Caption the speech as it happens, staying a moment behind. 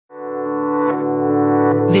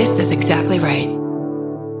This is exactly right.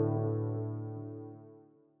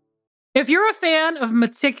 If you're a fan of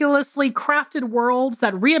meticulously crafted worlds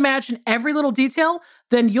that reimagine every little detail,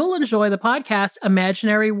 then you'll enjoy the podcast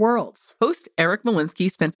Imaginary Worlds. Host Eric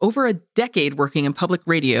Malinsky spent over a decade working in public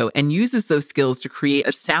radio and uses those skills to create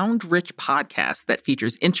a sound-rich podcast that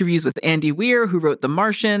features interviews with Andy Weir, who wrote The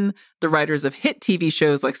Martian, the writers of hit TV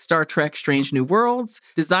shows like Star Trek: Strange New Worlds,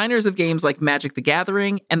 designers of games like Magic the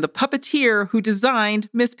Gathering, and the puppeteer who designed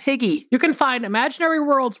Miss Piggy. You can find Imaginary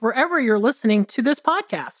Worlds wherever you're listening to this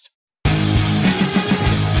podcast.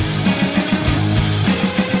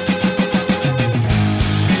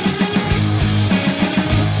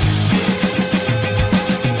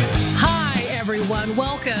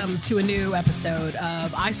 Welcome to a new episode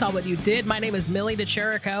of I Saw What You Did. My name is Millie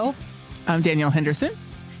DeCherico. I'm Danielle Henderson.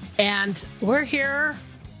 And we're here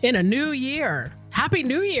in a new year. Happy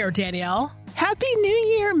New Year, Danielle. Happy New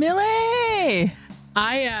Year, Millie.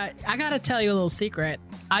 I got to tell you a little secret.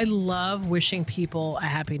 I love wishing people a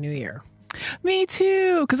Happy New Year. Me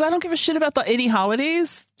too, because I don't give a shit about any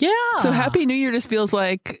holidays. Yeah. So Happy New Year just feels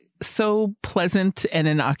like so pleasant and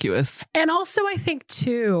innocuous. And also, I think,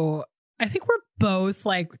 too, we're both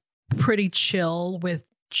like pretty chill with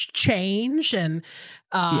change and,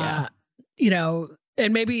 you know,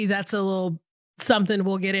 and maybe that's a little something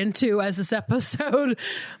we'll get into as this episode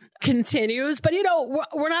continues. But, you know,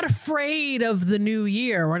 we're not afraid of the new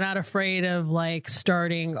year. We're not afraid of like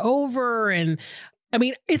starting over. And I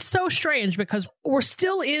mean, it's so strange because we're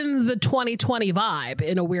still in the 2020 vibe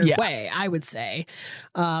in a weird way, I would say,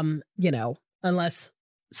 you know, unless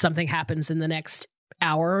something happens in the next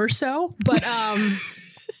hour or so. But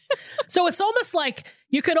so it's almost like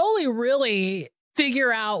you can only really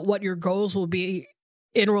figure out what your goals will be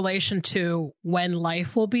in relation to when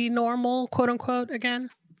life will be normal, quote unquote, again.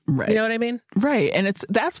 Right. You know what I mean? Right. And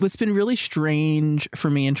that's what's been really strange for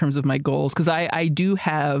me in terms of my goals, because I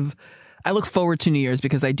look forward to New Year's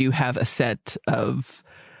because I do have a set of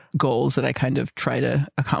goals that I kind of try to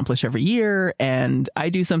accomplish every year. And I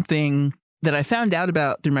do something that I found out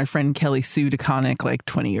about through my friend Kelly Sue DeConnick like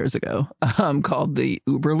 20 years ago, called the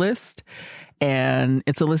Uber List. And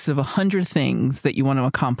it's a list of 100 things that you want to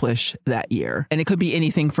accomplish that year. And it could be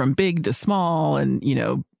anything from big to small and, you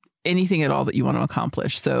know, anything at all that you want to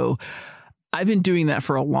accomplish. So I've been doing that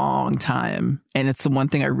for a long time. And it's the one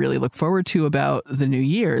thing I really look forward to about the new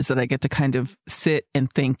year is that I get to kind of sit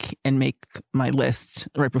and think and make my list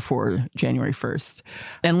right before January 1st.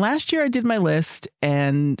 And last year I did my list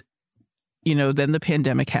and, you know, then the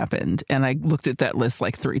pandemic happened and I looked at that list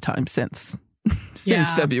like 3 times since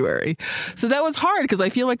February. So that was hard because I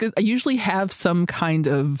feel like I usually have some kind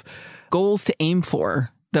of goals to aim for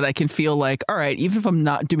that I can feel like, all right, even if I'm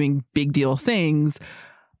not doing big deal things,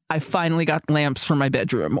 I finally got lamps for my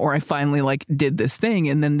bedroom or I finally like did this thing.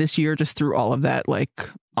 And then this year just threw all of that like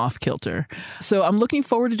off kilter. So I'm looking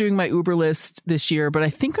forward to doing my Uber list this year, but I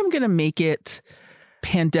think I'm going to make it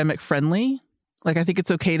pandemic friendly. Like, I think it's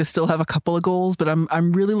okay to still have a couple of goals, but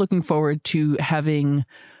I'm really looking forward to having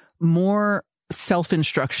more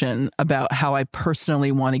self-instruction about how I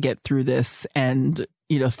personally want to get through this and,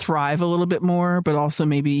 you know, thrive a little bit more, but also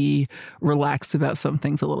maybe relax about some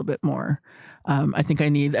things a little bit more. I think I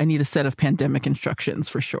need a set of pandemic instructions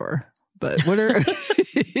for sure. But what are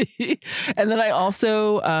and then I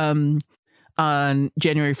also on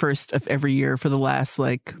January 1st of every year for the last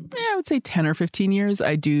I would say 10 or 15 years,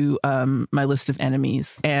 I do my list of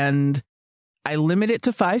enemies. And I limit it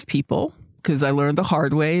to 5 people because I learned the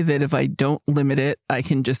hard way that if I don't limit it, I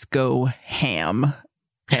can just go ham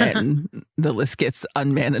and the list gets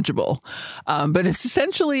unmanageable. But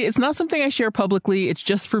it's not something I share publicly. It's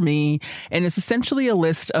just for me. And it's essentially a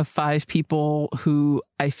list of 5 people who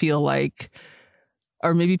I feel like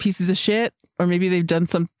are maybe pieces of shit, or maybe they've done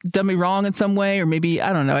me wrong in some way, or maybe,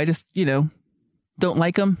 I don't know, I just, you know, don't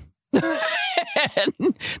like them.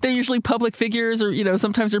 And they're usually public figures, or, you know,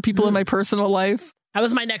 sometimes they're people in my personal life. That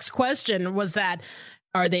was my next question, was that,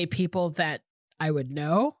 are they people that I would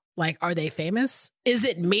know? Like, are they famous? Is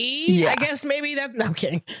it me? Yeah. I guess maybe that. No, I'm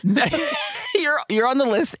kidding. You're on the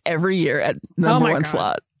list every year at number 1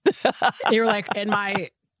 slot. You're like, and my,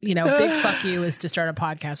 you know, big fuck you is to start a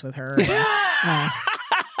podcast with her.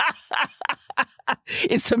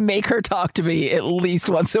 Is to make her talk to me at least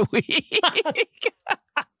once a week.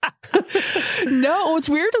 No, what's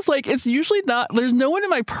weird is like, it's usually not, there's no one in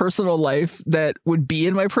my personal life that would be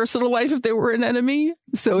in my personal life if they were an enemy.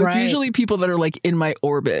 So it's usually people that are like in my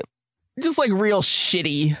orbit just like real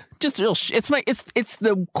shitty, just real. It's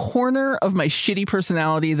the corner of my shitty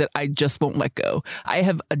personality that I just won't let go. I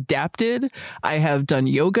have adapted. I have done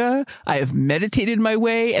yoga. I have meditated my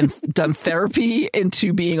way and done therapy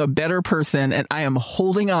into being a better person. And I am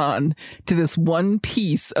holding on to this one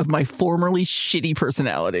piece of my formerly shitty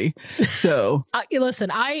personality. So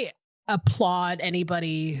listen, I applaud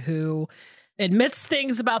anybody who admits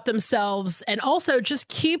things about themselves and also just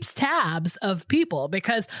keeps tabs of people,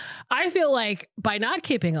 because I feel like by not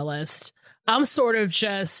keeping a list, I'm sort of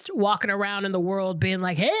just walking around in the world being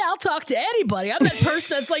like, hey, I'll talk to anybody. I'm that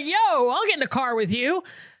person that's like, yo, I'll get in a car with you,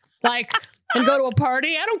 like, and go to a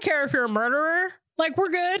party. I don't care if you're a murderer. Like, we're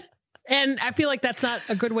good. And I feel like that's not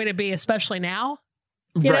a good way to be, especially now.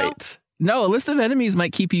 Right. No, a list of enemies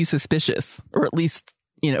might keep you suspicious, or at least,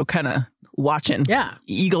 kind of watching,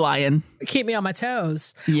 eagle-eyeing, keep me on my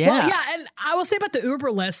toes. Yeah. And I will say about the Uber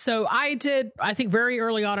list. So I think very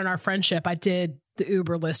early on in our friendship, I did the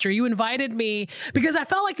Uber list, or you invited me because I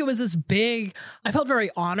felt like it was this big, I felt very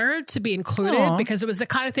honored to be included. Because it was the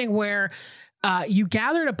kind of thing where you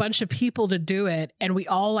gathered a bunch of people to do it, and we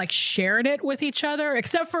all like shared it with each other,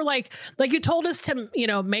 except for like you told us to,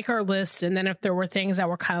 make our lists. And then if there were things that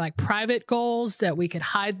were kind of like private goals, that we could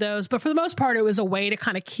hide those. But for the most part, it was a way to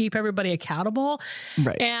kind of keep everybody accountable.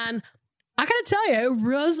 Right. And I gotta tell you, it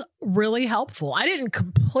was really helpful. I didn't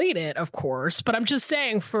complete it, of course, but I'm just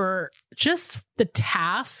saying, for just the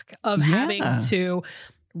task of having to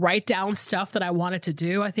write down stuff that I wanted to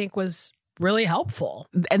do, I think was really helpful.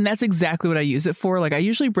 And that's exactly what I use it for. Like, I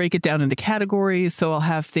usually break it down into categories. So I'll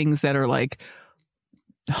have things that are like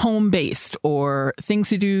home based, or things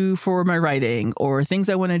to do for my writing, or things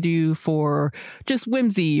I want to do for just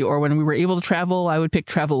whimsy. Or when we were able to travel, I would pick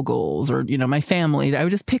travel goals, or, my family. I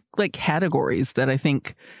would just pick like categories that I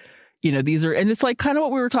think, these are, and it's like kind of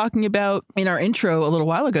what we were talking about in our intro a little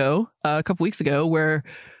while ago, a couple weeks ago, where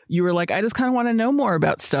you were like, I just kind of want to know more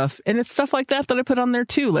about stuff. And it's stuff like that I put on there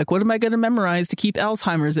too. Like, what am I going to memorize to keep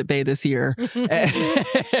Alzheimer's at bay this year?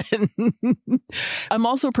 I'm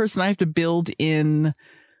also a person, I have to build in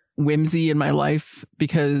whimsy in my life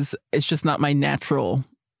because it's just not my natural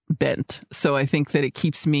bent. So I think that it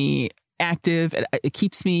keeps me active. It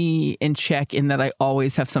keeps me in check, in that I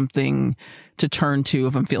always have something to turn to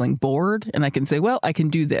if I'm feeling bored, and I can say, well, I can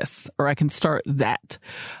do this, or I can start that.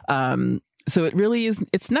 So it really is,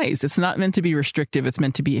 it's nice. It's not meant to be restrictive. It's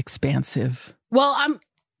meant to be expansive. Well,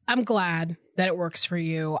 I'm glad that it works for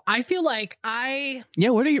you. I feel like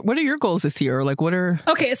what are your goals this year? Like, what are...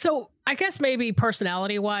 Okay, so I guess maybe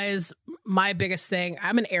personality wise, my biggest thing,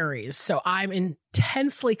 I'm an Aries, so I'm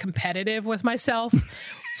intensely competitive with myself.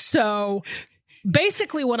 So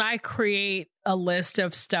basically, when I create a list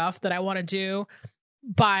of stuff that I want to do,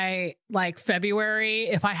 by like February,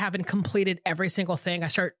 if I haven't completed every single thing, I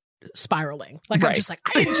start spiraling. Like, I'm just like,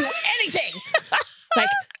 I didn't do anything. Like,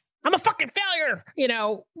 I'm a fucking failure.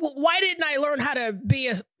 Why didn't I learn how to be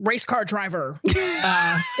a race car driver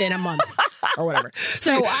in a month or whatever?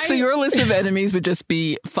 So your list of enemies would just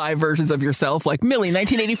be 5 versions of yourself, like Millie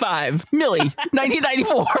 1985, Millie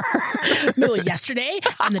 1994, Millie yesterday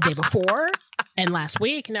and the day before and last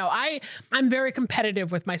week. No, I'm very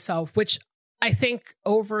competitive with myself, which I think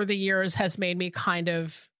over the years has made me kind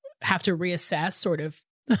of have to reassess sort of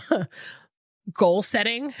goal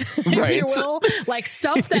setting, if you will, like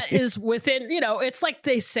stuff that is within, it's like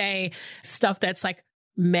they say, stuff that's like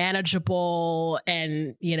manageable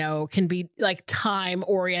and, can be like time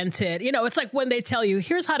oriented. It's like when they tell you,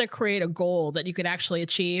 here's how to create a goal that you could actually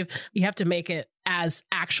achieve, you have to make it as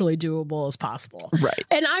actually doable as possible. Right.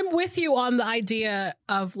 And I'm with you on the idea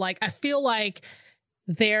of like, I feel like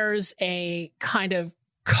there's a kind of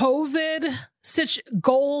COVID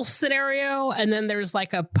goal scenario, and then there's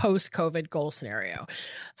like a post-COVID goal scenario.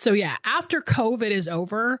 So yeah, after COVID is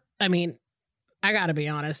over, I mean, I gotta be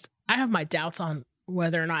honest, I have my doubts on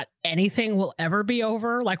whether or not anything will ever be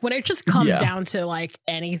over. Like, when it just comes down to like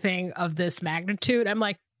anything of this magnitude, I'm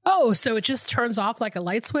like, oh, so it just turns off like a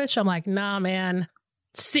light switch? I'm like, nah, man.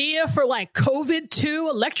 See ya for like COVID-2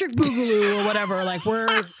 electric boogaloo or whatever. Like,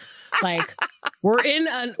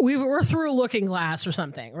 we're through Looking Glass or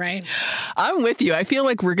something, right? I'm with you. I feel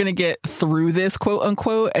like we're going to get through this, quote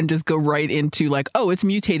unquote, and just go right into like, oh, it's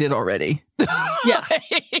mutated already. Yeah.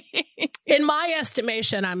 In my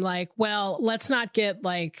estimation, I'm like, well, let's not get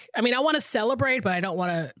like, I mean, I want to celebrate, but I don't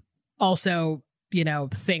want to also,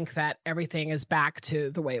 think that everything is back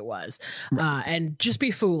to the way it was, and just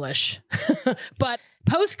be foolish. But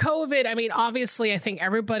post-COVID, I mean, obviously, I think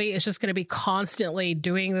everybody is just going to be constantly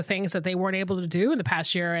doing the things that they weren't able to do in the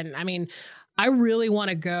past year. And I mean, I really want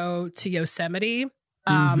to go to Yosemite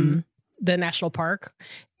the national park.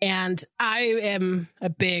 And I am a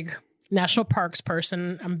big national parks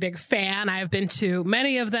person. I'm a big fan. I have been to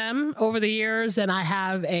many of them over the years, and I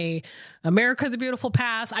have a America the Beautiful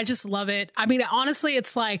pass. I just love it. I mean, honestly,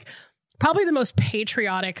 it's like probably the most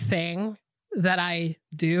patriotic thing that I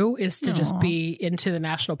do is to just be into the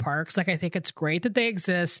national parks. Like, I think it's great that they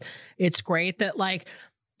exist. It's great that, like,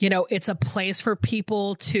 you know, it's a place for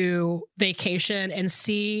people to vacation and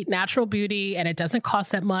see natural beauty, and it doesn't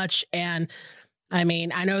cost that much. And I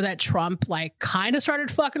mean, I know that Trump like kind of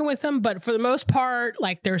started fucking with them, but for the most part,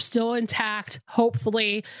 like, they're still intact,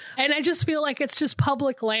 hopefully. And I just feel like it's just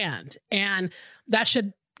public land, and that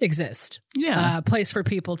should exist. Yeah. A place for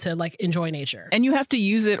people to like enjoy nature. And you have to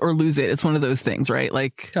use it or lose it. It's one of those things, right?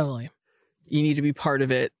 Like, totally. You need to be part of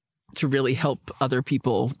it to really help other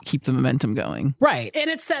people keep the momentum going. Right. And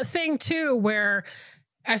it's that thing too, where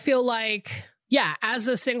I feel like, yeah, as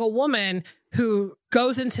a single woman who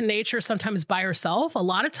goes into nature sometimes by herself, a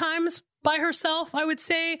lot of times by herself, I would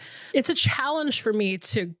say, it's a challenge for me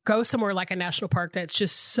to go somewhere like a national park that's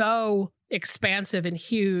just so expansive and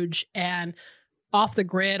huge and off the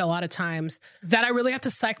grid a lot of times that I really have to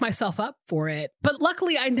psych myself up for it. But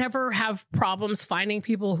luckily, I never have problems finding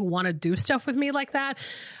people who want to do stuff with me like that.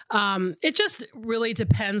 It just really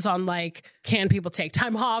depends on, like, can people take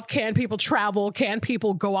time off? Can people travel? Can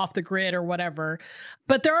people go off the grid or whatever?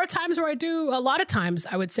 But there are times where a lot of times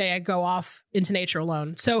I would say I go off into nature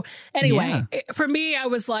alone. So anyway, for me, I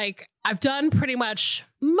was like, I've done pretty much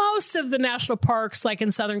most of the national parks, like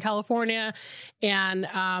in Southern California. And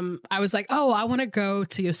I was like, oh, I want to go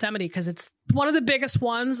to Yosemite because it's one of the biggest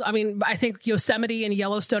ones. I mean, I think Yosemite and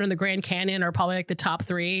Yellowstone and the Grand Canyon are probably like the top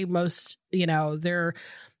three most, you know, they're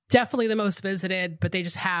definitely the most visited, but they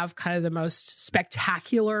just have kind of the most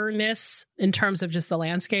spectacularness in terms of just the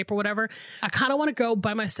landscape or whatever. I kind of want to go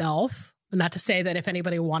by myself. Not to say that if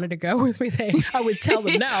anybody wanted to go with me, I would tell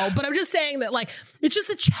them no. But I'm just saying that, like, it's just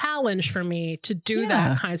a challenge for me to do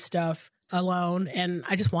that kind of stuff alone. And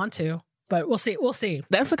I just want to. But we'll see. We'll see.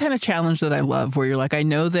 That's the kind of challenge that I love, where you're like, I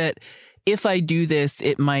know that if I do this,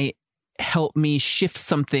 it might help me shift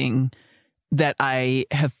something that I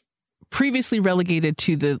have previously relegated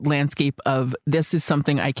to the landscape of this is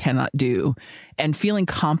something I cannot do, and feeling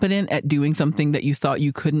competent at doing something that you thought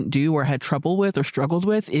you couldn't do or had trouble with or struggled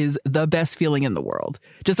with is the best feeling in the world.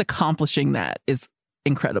 Just accomplishing that is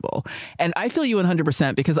incredible. And I feel you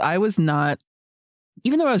 100% because I was not,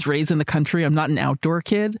 even though I was raised in the country, I'm not an outdoor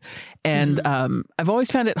kid. And I've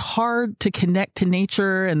always found it hard to connect to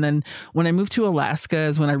nature. And then when I moved to Alaska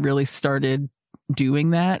is when I really started doing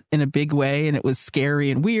that in a big way, and it was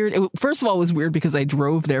scary and weird. First of all, it was weird because I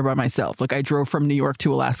drove there by myself. Like, I drove from New York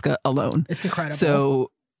to Alaska alone. It's incredible.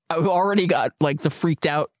 So I already got like the freaked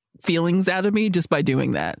out feelings out of me just by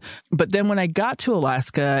doing that. But then when I got to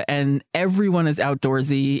Alaska, and everyone is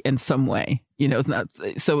outdoorsy in some way, you know, it's not,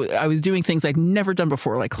 so I was doing things I'd never done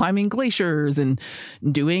before, like climbing glaciers and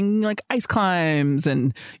doing like ice climbs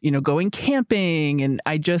and, you know, going camping. And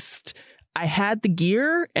I had the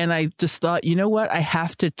gear, and I just thought, you know what, I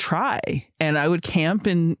have to try. And I would camp,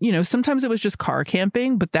 and, you know, sometimes it was just car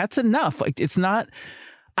camping, but that's enough. Like, it's not,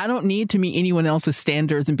 I don't need to meet anyone else's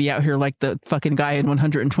standards and be out here like the fucking guy in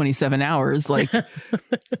 127 hours, like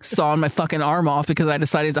sawing my fucking arm off because I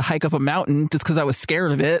decided to hike up a mountain just because I was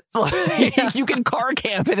scared of it. Like, you can car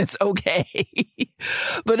camp and it's okay.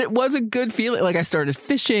 But it was a good feeling. Like, I started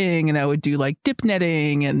fishing, and I would do like dip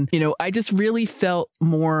netting, and, you know, I just really felt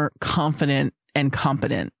more confident and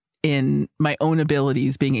competent in my own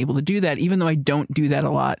abilities, being able to do that, even though I don't do that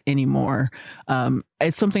a lot anymore.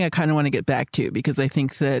 It's something I kind of want to get back to, because I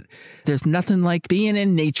think that there's nothing like being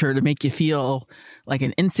in nature to make you feel like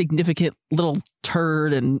an insignificant little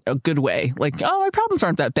turd in a good way. Like, oh, my problems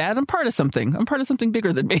aren't that bad. I'm part of something. I'm part of something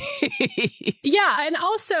bigger than me. Yeah. And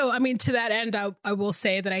also, I mean, to that end, I will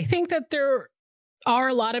say that I think that there are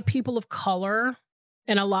a lot of people of color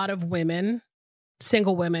and a lot of women,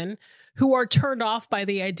 single women, who are turned off by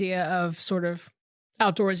the idea of sort of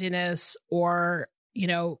outdoorsiness or, you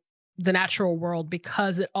know, the natural world,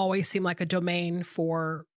 because it always seemed like a domain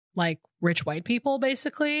for like rich white people,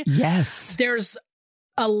 basically. Yes. There's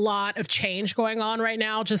a lot of change going on right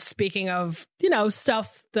now. Just speaking of, you know,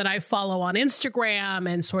 stuff that I follow on Instagram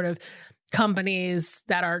and sort of companies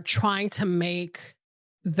that are trying to make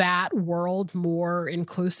that world more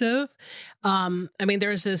inclusive. I mean,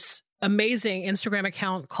 there's this amazing Instagram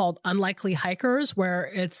account called Unlikely Hikers, where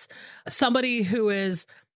it's somebody who is,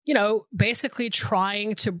 you know, basically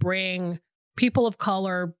trying to bring people of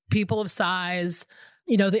color, people of size,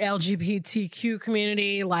 you know, the LGBTQ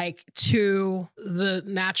community, like to the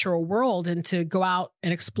natural world and to go out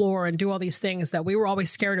and explore and do all these things that we were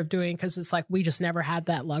always scared of doing because it's like we just never had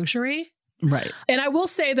that luxury. Right. And I will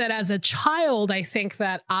say that as a child, I think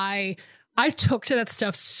that I took to that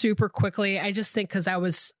stuff super quickly. I just think because I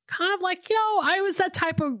was kind of like, you know, I was that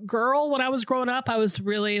type of girl when I was growing up. I was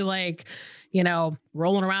really like, you know,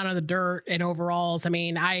 rolling around in the dirt in overalls. I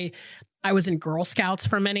mean, I was in Girl Scouts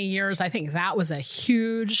for many years. I think that was a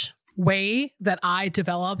huge way that I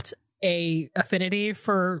developed a affinity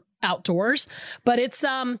for outdoors. But it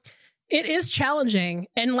is challenging.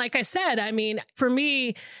 And like I said, I mean, for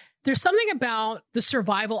me, there's something about the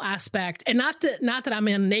survival aspect, and not that I'm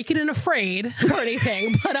in naked and afraid or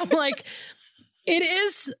anything, but I'm like, it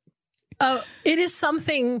is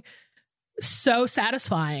something so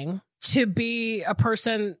satisfying to be a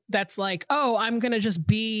person that's like, oh, I'm going to just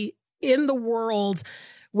be in the world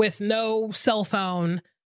with no cell phone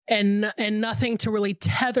and nothing to really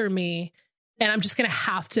tether me. And I'm just going to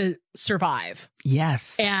have to survive.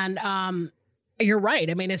 Yes. And, you're right.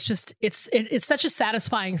 I mean, it's such a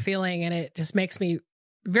satisfying feeling, and it just makes me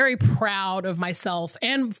very proud of myself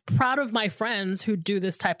and proud of my friends who do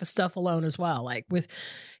this type of stuff alone as well. Like with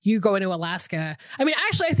you going to Alaska. I mean,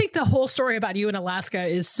 actually, I think the whole story about you in Alaska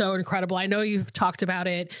is so incredible. I know you've talked about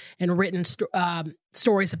it and written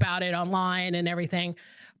stories about it online and everything,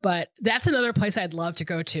 but that's another place I'd love to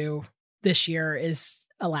go to this year is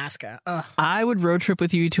Alaska. Ugh. I would road trip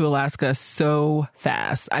with you to Alaska so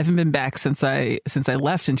fast. I haven't been back since I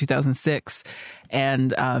left in 2006.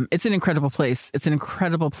 And it's an incredible place. It's an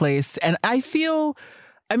incredible place. And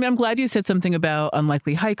I'm glad you said something about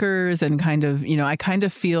unlikely hikers and kind of, you know, I kind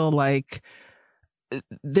of feel like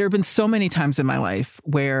there have been so many times in my life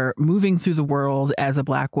where moving through the world as a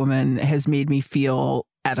Black woman has made me feel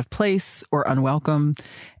out of place or unwelcome.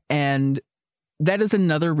 And that is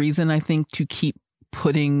another reason, I think, to keep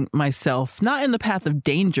putting myself not in the path of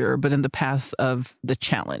danger, but in the path of the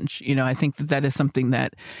challenge. You know, I think that is something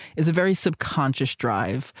that is a very subconscious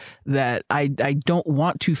drive that I don't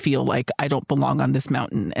want to feel like I don't belong on this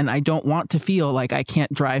mountain. And I don't want to feel like I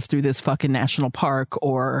can't drive through this fucking national park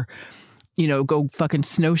or, you know, go fucking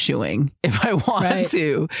snowshoeing if I want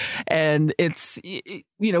to. And it's, you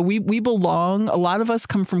know, we belong. A lot of us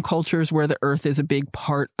come from cultures where the earth is a big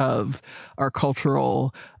part of our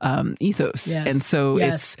cultural ethos. Yes. And so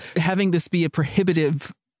it's having this be a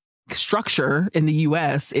prohibitive structure in the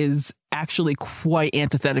US is actually quite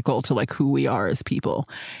antithetical to like who we are as people.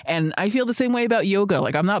 And I feel the same way about yoga.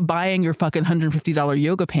 Like I'm not buying your fucking $150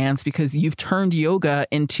 yoga pants because you've turned yoga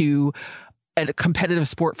into a competitive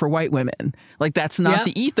sport for white women. Like that's not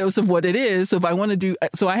the ethos of what it is. So if I want to do,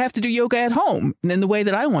 so I have to do yoga at home and in the way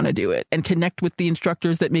that I want to do it and connect with the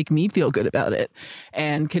instructors that make me feel good about it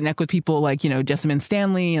and connect with people like, you know, Jessamine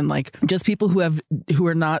Stanley and like just people who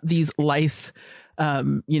are not these lithe,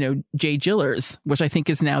 you know, Jay Jillers, which I think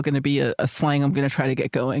is now going to be a slang I'm going to try to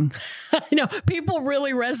get going. I know people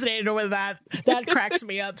really resonated with that. That cracks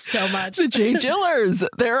me up so much. The Jay Jillers,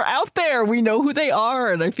 they're out there. We know who they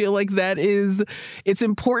are. And I feel like it's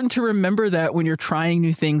important to remember that when you're trying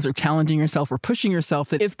new things or challenging yourself or pushing yourself,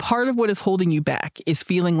 that if part of what is holding you back is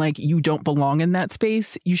feeling like you don't belong in that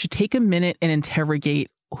space, you should take a minute and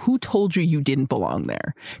interrogate who told you you didn't belong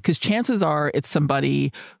there? Because chances are it's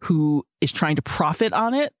somebody who is trying to profit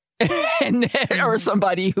on it or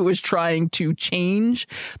somebody who is trying to change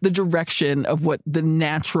the direction of what the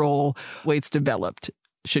natural way it's developed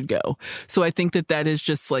should go. So I think that is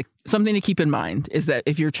just like something to keep in mind is that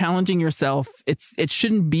if you're challenging yourself, it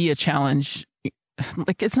shouldn't be a challenge.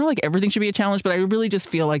 Like, it's not like everything should be a challenge, but I really just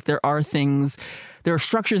feel like there are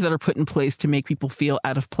structures that are put in place to make people feel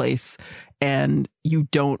out of place, and you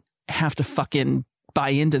don't have to fucking buy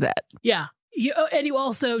into that. Yeah. And you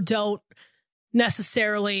also don't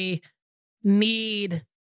necessarily need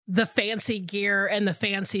the fancy gear and the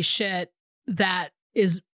fancy shit that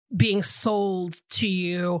is being sold to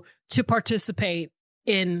you to participate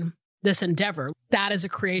in this endeavor. That is a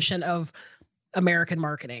creation of American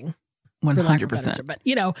marketing. 100%. But,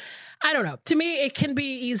 you know, I don't know. To me, it can be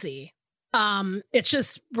easy. It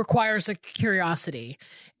just requires a curiosity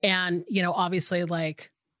and, you know, obviously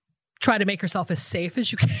like try to make yourself as safe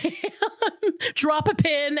as you can. Drop a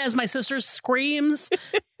pin as my sister screams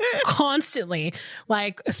constantly.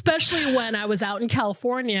 Like, especially when I was out in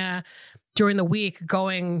California during the week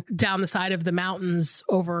going down the side of the mountains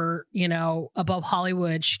over, you know, above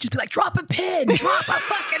Hollywood, she'd just be like, drop a pin, drop a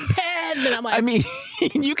fucking pin. And I'm like, I mean,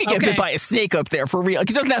 you could get bit by a snake up there for real. It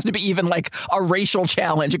doesn't have to be even like a racial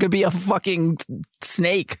challenge. It could be a fucking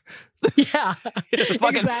snake. Yeah. A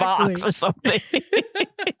fucking fox or something.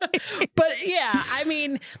 But yeah, I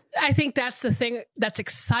mean, I think that's the thing that's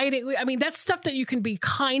exciting. I mean, that's stuff that you can be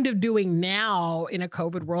kind of doing now in a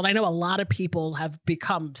COVID world. I know a lot of people have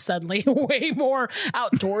become suddenly way more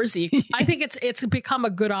outdoorsy. I think it's become a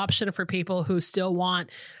good option for people who still want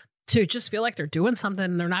to just feel like they're doing something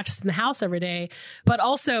and they're not just in the house every day. But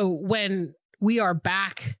also when we are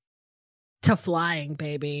back to flying,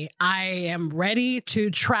 baby, I am ready to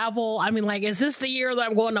travel. I mean, like, is this the year that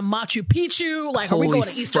I'm going to Machu Picchu? Like, Holy are we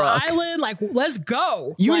going to Easter fuck. Island? Like, let's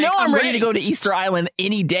go. You like, know I'm ready to go to Easter Island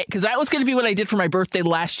any day, because that was going to be what I did for my birthday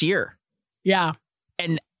last year. Yeah.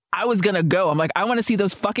 And I was going to go. I'm like, I want to see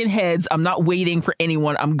those fucking heads. I'm not waiting for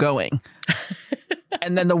anyone. I'm going.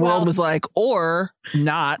 And then the world was like, or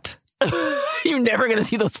not. You're never going to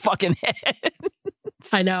see those fucking heads.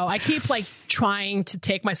 I know. I keep like trying to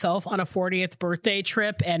take myself on a 40th birthday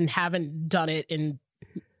trip and haven't done it in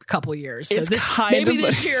a couple years. So maybe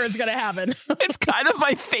this year it's going to happen. It's kind of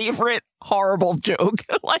my favorite horrible joke.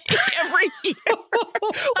 Like every year, we've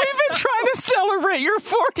been trying to celebrate your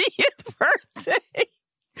 40th birthday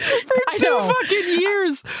for 2 fucking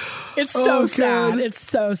years. It's so sad. It's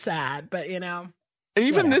so sad. But you know,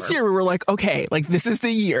 even this year we were like, okay, like this is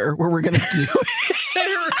the year where we're going to do it.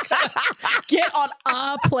 Get on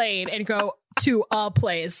a plane and go to a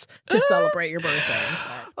place to celebrate your birthday.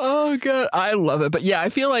 Oh, God. I love it. But yeah, I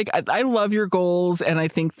feel like I love your goals. And I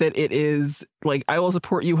think that it is like, I will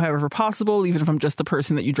support you however possible, even if I'm just the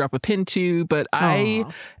person that you drop a pin to. But I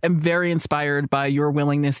am very inspired by your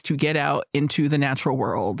willingness to get out into the natural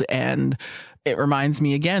world. And it reminds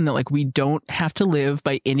me again that like we don't have to live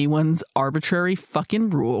by anyone's arbitrary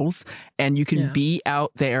fucking rules, and you can be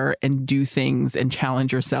out there and do things and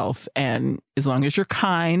challenge yourself. And as long as you're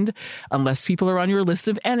kind, unless people are on your list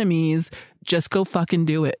of enemies, just go fucking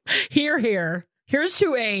do it. Here's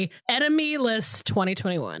to a enemy list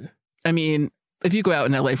 2021. I mean, if you go out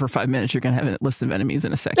in LA for 5 minutes, you're going to have a list of enemies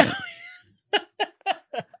in a second.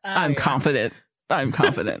 I'm confident.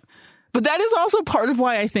 But that is also part of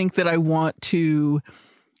why I think that I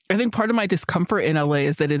think part of my discomfort in LA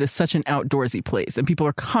is that it is such an outdoorsy place and people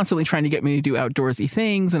are constantly trying to get me to do outdoorsy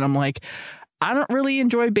things. And I'm like, I don't really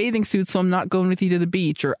enjoy bathing suits, so I'm not going with you to the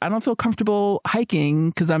beach. Or I don't feel comfortable hiking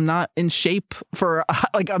because I'm not in shape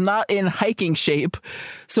I'm not in hiking shape.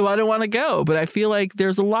 So I don't want to go. But I feel like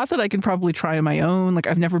there's a lot that I can probably try on my own. Like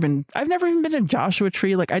I've never even been to Joshua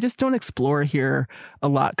Tree. Like I just don't explore here a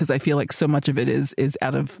lot because I feel like so much of it is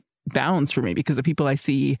out of bounds for me because the people I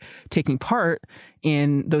see taking part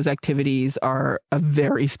in those activities are a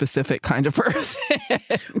very specific kind of person.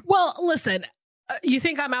 Well, listen, you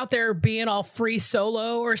think I'm out there being all free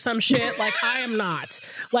solo or some shit? Like I am not.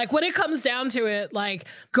 Like when it comes down to it, like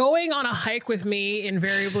going on a hike with me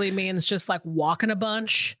invariably means just like walking a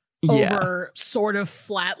bunch over sort of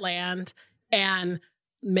flat land and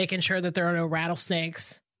making sure that there are no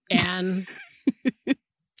rattlesnakes and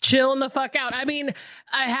chilling the fuck out. I mean,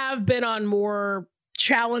 I have been on more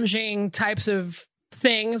challenging types of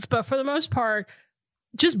things, but for the most part,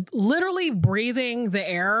 just literally breathing the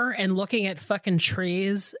air and looking at fucking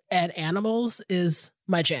trees and animals is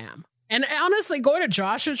my jam. And honestly, going to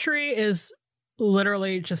Joshua Tree is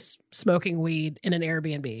literally just smoking weed in an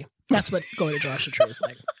Airbnb. That's what going to Joshua Tree is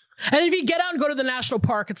like. And if you get out and go to the national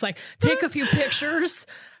park, it's like, take a few pictures,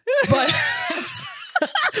 but it's...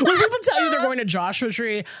 When people tell you they're going to Joshua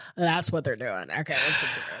Tree, that's what they're doing. Okay, let's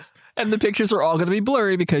get serious. And the pictures are all going to be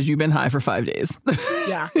blurry because you've been high for 5 days.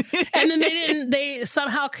 Yeah. And then they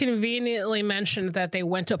somehow conveniently mentioned that they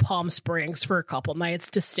went to Palm Springs for a couple nights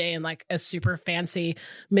to stay in like a super fancy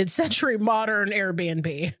mid-century modern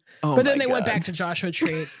Airbnb. But then they went back to Joshua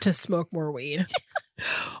Tree to smoke more weed.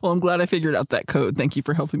 Well, I'm glad I figured out that code. Thank you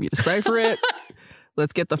for helping me decipher it.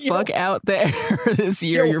 Let's get the fuck out there this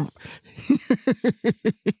year. You're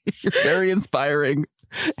very inspiring.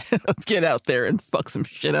 Let's get out there and fuck some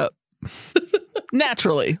shit up.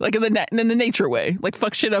 Naturally, like in the nature way. Like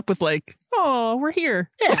fuck shit up with like, oh, we're here.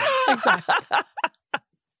 Yeah, exactly.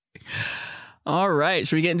 All right.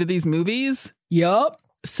 Should we get into these movies? Yup.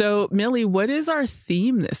 So, Millie, what is our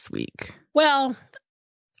theme this week? Well,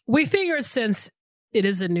 we figured since it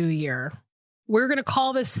is a new year, we're going to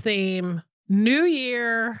call this theme New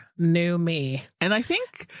Year, New Me. And I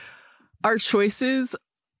think our choices,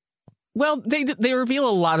 well, they reveal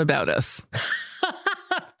a lot about us.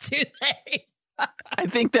 Do they? I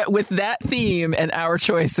think that with that theme and our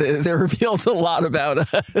choices, it reveals a lot about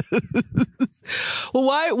us. Well,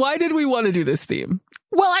 why did we want to do this theme?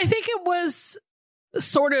 Well, I think it was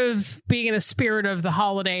sort of being in the spirit of the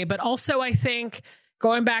holiday, but also I think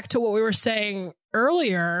going back to what we were saying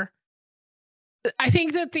earlier, I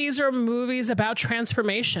think that these are movies about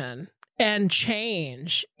transformation and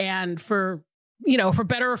change, and for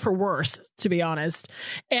better or for worse, to be honest.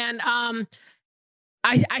 And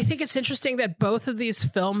I think it's interesting that both of these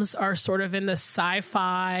films are sort of in the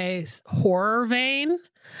sci-fi horror vein,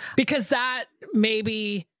 because that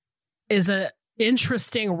maybe is a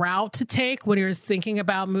interesting route to take when you're thinking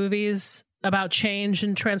about movies about change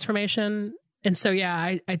and transformation. And so,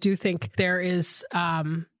 yeah, I do think there's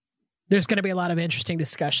going to be a lot of interesting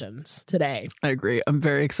discussions today. I agree. I'm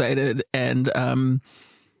very excited. And,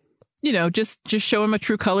 just showing my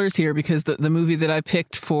true colors here, because the movie that I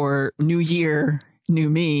picked for New Year, New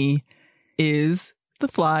Me is The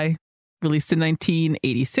Fly, released in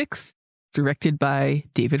 1986, directed by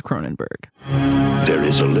David Cronenberg. There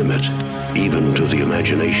is a limit, even to the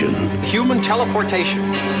imagination. Human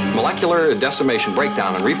teleportation, molecular decimation,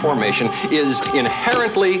 breakdown, and reformation is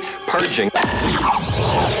inherently purging.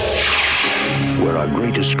 Where our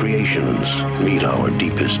greatest creations meet our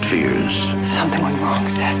deepest fears. Something went wrong,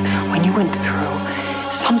 Seth. When you went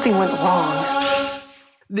through, something went wrong.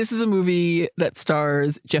 This is a movie that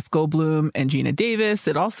stars Jeff Goldblum and Geena Davis.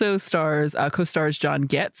 It also co-stars John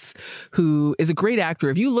Getz, who is a great actor.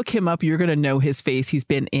 If you look him up, you're going to know his face. He's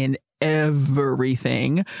been in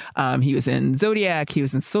everything. He was in Zodiac. He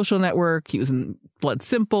was in Social Network. He was in Blood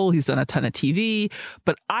Simple. He's done a ton of TV.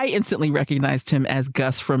 But I instantly recognized him as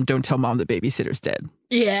Gus from Don't Tell Mom the Babysitter's Dead.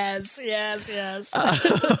 Yes.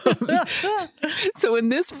 So in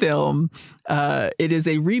this film, it is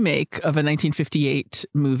a remake of a 1958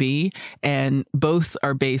 movie, and both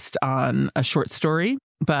are based on a short story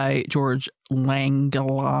by George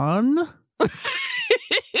Langelaan.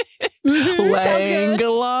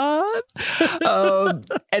 Langelaan.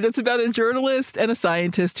 And it's about a journalist and a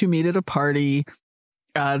scientist who meet at a party.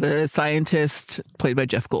 The scientist, played by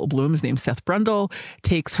Jeff Goldblum, his name's Seth Brundle,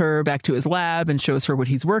 takes her back to his lab and shows her what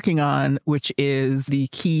he's working on, which is the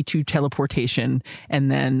key to teleportation.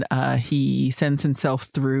 And then he sends himself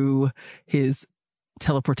through his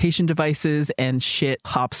teleportation devices, and shit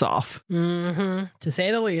hops off. Mm-hmm. To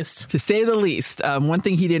say the least. One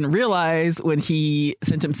thing he didn't realize when he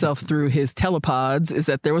sent himself through his telepods is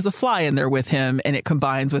that there was a fly in there with him, and it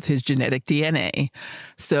combines with his genetic DNA.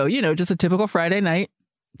 So, just a typical Friday night,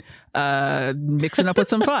 mixing up with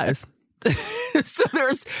some flies. So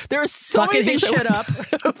there's so fucking many things his shit up.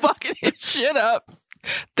 Fucking his shit up.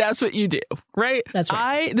 That's what you do, right? That's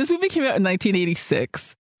right. This movie came out in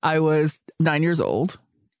 1986. I was 9 years old,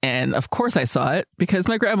 and of course I saw it because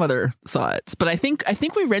my grandmother saw it. But I think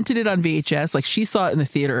we rented it on VHS. Like, she saw it in the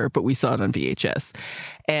theater, but we saw it on VHS.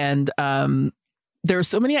 And there are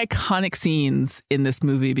so many iconic scenes in this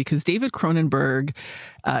movie because David Cronenberg,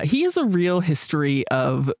 he has a real history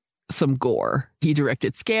of some gore. He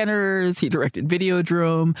directed Scanners, he directed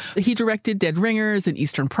Videodrome, he directed Dead Ringers and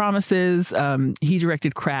Eastern Promises. He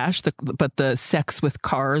directed Crash, but the sex with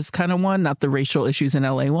cars kind of one, not the racial issues in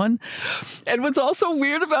LA one. And what's also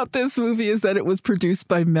weird about this movie is that it was produced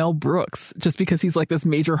by Mel Brooks, just because he's like this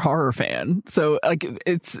major horror fan. So like,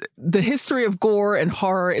 it's the history of gore and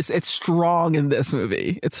horror it's strong in this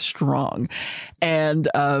movie. It's strong. And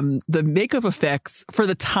the makeup effects for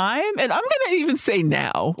the time, and I'm going to even say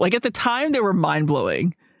now, like at the time, they were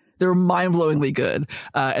mind-blowing. They were mind-blowingly good.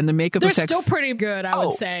 And the makeup effects... They're still pretty good, I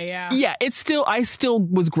would say, yeah. Yeah, I still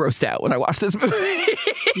was grossed out when I watched this movie.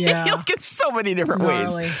 Yeah. Like, in so many different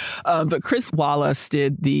ways. But Chris Wallace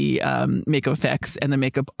did the makeup effects, and the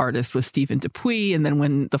makeup artist was Stephen Dupuis. And then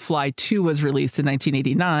when The Fly 2 was released in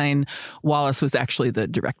 1989, Wallace was actually the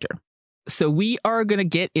director. So we are going to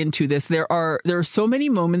get into this. There are so many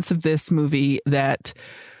moments of this movie that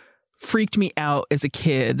freaked me out as a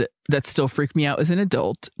kid that still freak me out as an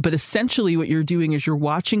adult. But essentially what you're doing is you're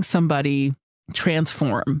watching somebody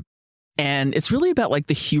transform. And it's really about like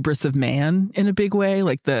the hubris of man in a big way,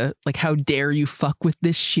 like how dare you fuck with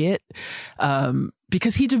this shit?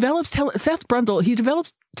 Because he develops Seth Brundle, he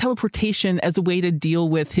develops teleportation as a way to deal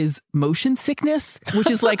with his motion sickness, which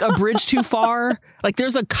is like a bridge too far. Like,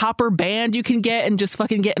 there's a copper band you can get and just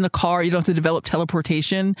fucking get in a car. You don't have to develop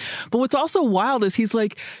teleportation. But what's also wild is he's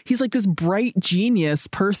like this bright genius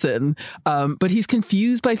person, but he's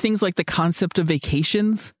confused by things like the concept of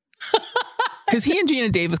vacations. Because he and Geena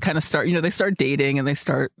Davis kind of they start dating and they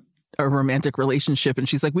start a romantic relationship, and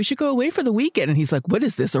she's like, we should go away for the weekend. And he's like, what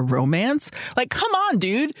is this, a romance? Like, come on,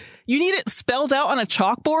 dude. You need it spelled out on a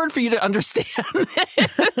chalkboard for you to understand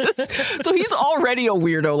this. So he's already a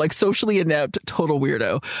weirdo, like socially inept, total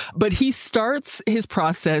weirdo. But he starts his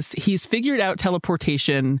process. He's figured out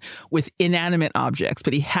teleportation with inanimate objects,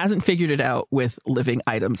 but he hasn't figured it out with living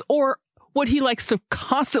items or what he likes to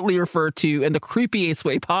constantly refer to in the creepiest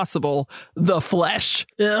way possible, the flesh.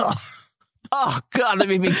 Ugh. Oh, God, that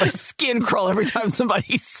made me my skin crawl every time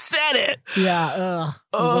somebody said it. Yeah.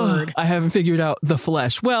 Word. I haven't figured out the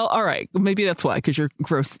flesh. Well, all right. Maybe that's why, because you're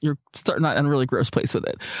gross. You're starting out in a really gross place with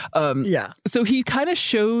it. Yeah. So he kind of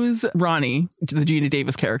shows Ronnie, the Gina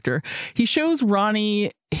Davis character, he shows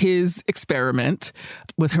Ronnie his experiment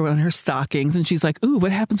with her on her stockings. And she's like, ooh,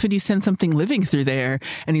 what happens when you send something living through there?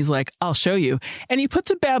 And he's like, I'll show you. And he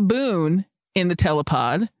puts a baboon in the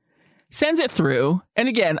telepod, sends it through. And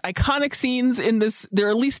again, iconic scenes in this. There are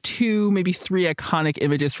at least 2, maybe 3 iconic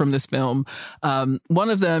images from this film. One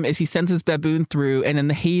of them is he sends his baboon through, and in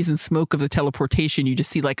the haze and smoke of the teleportation, you just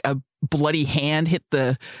see like a bloody hand hit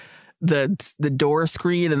the door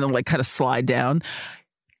screen and then like kind of slide down.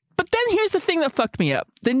 But then here's the thing that fucked me up.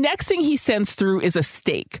 The next thing he sends through is a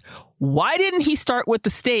steak. Why didn't he start with the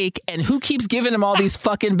steak? And who keeps giving him all these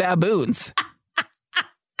fucking baboons?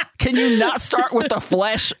 Can you not start with the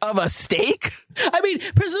flesh of a steak? I mean,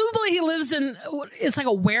 presumably he lives in, it's like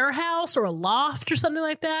a warehouse or a loft or something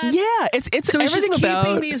like that. Yeah, it's so he's everything just about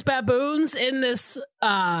keeping these baboons in this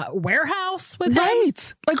warehouse with him.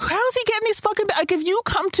 Right. Like, how's he getting these fucking like? If you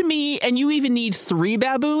come to me and you even need 3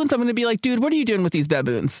 baboons, I'm going to be like, dude, what are you doing with these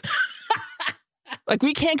baboons? Like,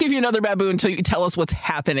 we can't give you another baboon until you tell us what's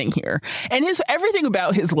happening here. And everything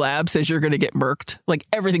about his lab says you're going to get murked. Like,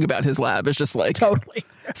 everything about his lab is just like, totally,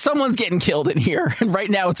 someone's getting killed in here. And right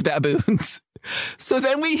now it's baboons. So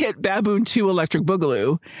then we hit Baboon 2 Electric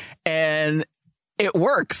Boogaloo, and it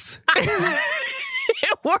works.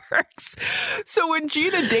 It works. So when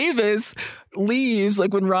Gina Davis leaves,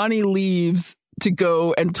 like when Ronnie leaves to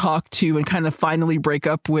go and talk to and kind of finally break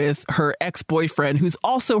up with her ex-boyfriend, who's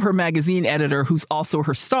also her magazine editor, who's also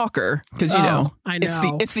her stalker, because I know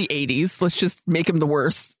it's the 80s. Let's just make him the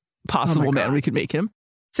worst possible man we could make him.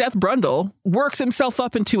 Seth Brundle works himself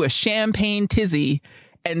up into a champagne tizzy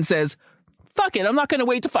and says, fuck it, I'm not going to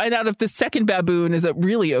wait to find out if this second baboon is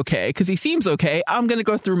really okay, because he seems okay. I'm going to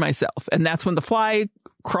go through myself. And that's when the fly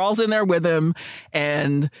crawls in there with him,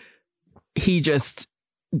 and he just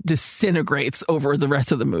disintegrates over the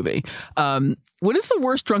rest of the movie. What is the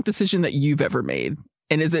worst drunk decision that you've ever made?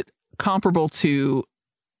 And is it comparable to,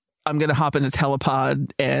 I'm going to hop in a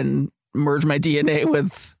telepod and merge my DNA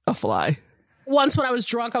with a fly? Once when I was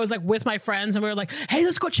drunk, I was like with my friends and we were like, hey,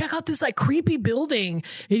 let's go check out this like creepy building.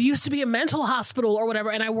 It used to be a mental hospital or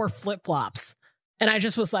whatever. And I wore flip-flops. And I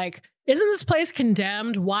just was like, isn't this place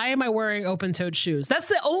condemned? Why am I wearing open-toed shoes? That's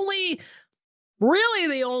really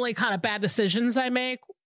the only kind of bad decisions I make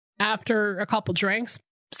after a couple drinks.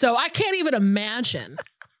 So I can't even imagine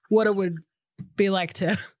what it would be like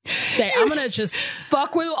to say, I'm going to just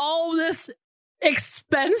fuck with all of this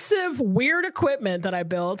expensive, weird equipment that I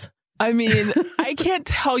built. I mean, I can't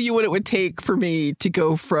tell you what it would take for me to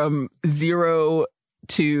go from 0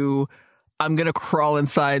 to I'm going to crawl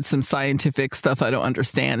inside some scientific stuff I don't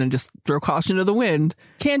understand and just throw caution to the wind.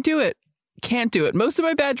 Can't do it. Can't do it. Most of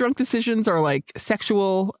my bad drunk decisions are like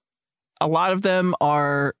sexual. A lot of them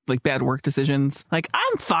are like bad work decisions. Like,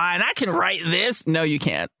 I'm fine. I can write this. No, you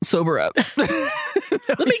can't. Sober up.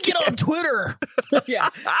 Let me get on Twitter. Yeah.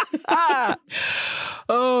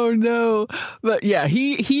 Oh, no. But yeah,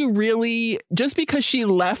 he really, just because she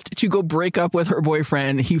left to go break up with her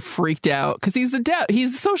boyfriend, he freaked out because he's adept.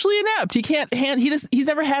 He's socially inept. He can't he's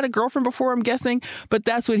never had a girlfriend before, I'm guessing. But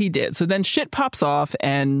that's what he did. So then shit pops off,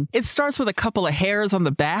 and it starts with a couple of hairs on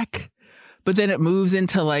the back. But then it moves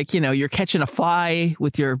into like, you're catching a fly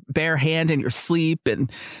with your bare hand in your sleep.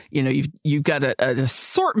 And, you've got an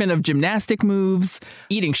assortment of gymnastic moves,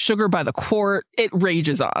 eating sugar by the quart. It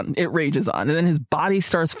rages on. And then his body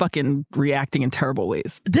starts fucking reacting in terrible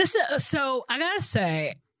ways. So I gotta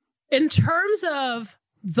say, in terms of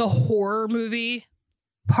the horror movie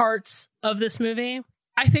parts of this movie,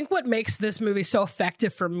 I think what makes this movie so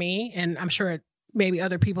effective for me, and I'm sure maybe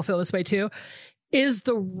other people feel this way too, is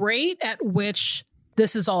the rate at which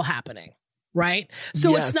this is all happening, right?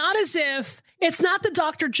 So yes. It's not the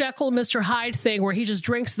Dr. Jekyll, Mr. Hyde thing where he just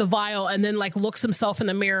drinks the vial and then like looks himself in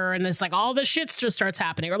the mirror and it's like all this shit just starts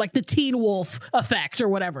happening, or like the Teen Wolf effect or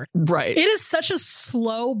whatever. Right. It is such a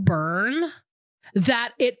slow burn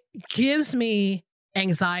that it gives me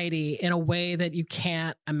anxiety in a way that you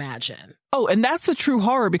can't imagine. Oh, and that's the true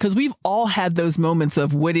horror, because we've all had those moments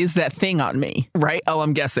of, what is that thing on me? Right? Oh,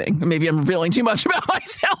 I'm guessing. Maybe I'm revealing too much about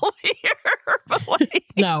myself here. But like,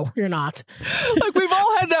 no, you're not. Like, we've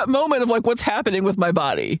all had that moment of like, what's happening with my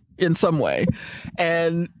body in some way.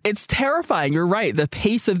 And it's terrifying. You're right. The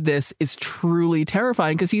pace of this is truly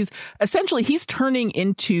terrifying, because he's turning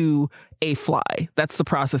into a fly. That's the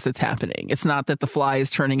process that's happening. It's not that the fly is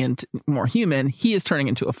turning into more human. He is turning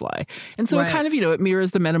into a fly. And so it kind of, it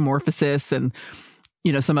mirrors the metamorphosis and,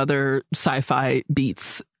 some other sci-fi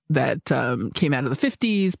beats that came out of the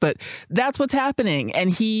 50s. But that's what's happening. And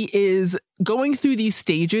he is going through these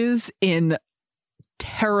stages in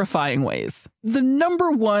terrifying ways. The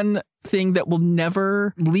number one thing that will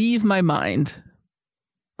never leave my mind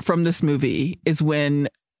from this movie is when,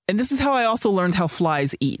 and this is how I also learned how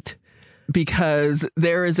flies eat, because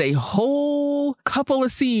there is a whole couple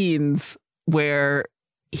of scenes where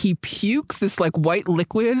he pukes this like white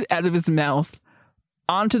liquid out of his mouth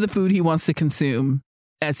onto the food he wants to consume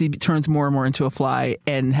as he turns more and more into a fly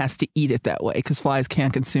and has to eat it that way because flies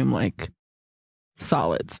can't consume like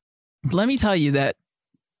solids. Let me tell you that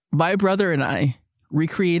my brother and I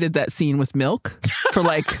recreated that scene with milk for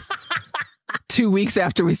like 2 weeks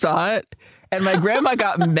after we saw it. And my grandma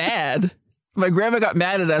got mad. My grandma got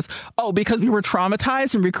mad at us. Oh, because we were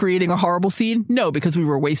traumatized and recreating a horrible scene? No, because we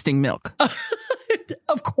were wasting milk.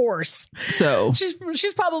 Of course. So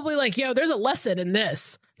she's probably like, yo, there's a lesson in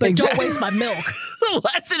this, but don't waste my milk. The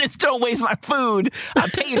lesson is don't waste my food. I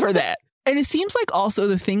paid for that. And it seems like also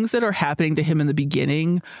the things that are happening to him in the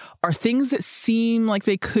beginning are things that seem like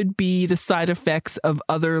they could be the side effects of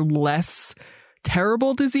other less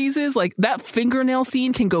terrible diseases. Like that fingernail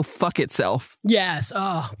scene can go fuck itself. Yes.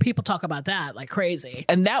 Oh, people talk about that like crazy.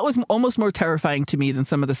 And that was almost more terrifying to me than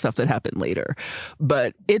some of the stuff that happened later.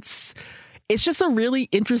 But it's just a really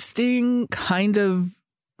interesting kind of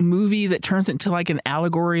movie that turns into like an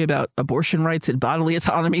allegory about abortion rights and bodily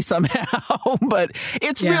autonomy somehow. But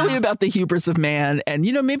it's really about the hubris of man. And,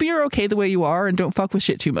 maybe you're okay the way you are and don't fuck with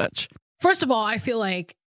shit too much. First of all, I feel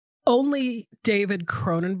like only David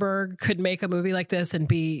Cronenberg could make a movie like this and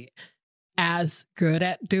be as good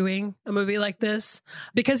at doing a movie like this.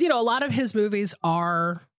 Because, a lot of his movies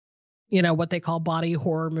are, what they call body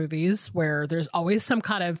horror movies, where there's always some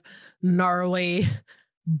kind of gnarly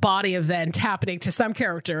body event happening to some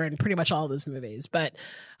character in pretty much all of those movies. But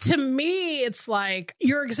to me, it's like,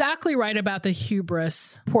 you're exactly right about the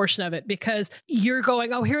hubris portion of it, because you're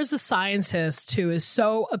going, oh, here's a scientist who is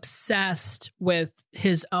so obsessed with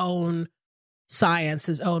his own science,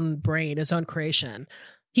 his own brain, his own creation.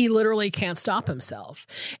 He literally can't stop himself.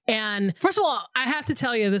 And first of all, I have to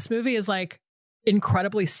tell you, this movie is like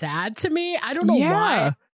incredibly sad to me. I don't know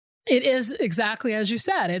why. It is exactly as you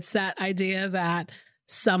said. It's that idea that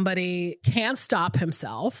somebody can't stop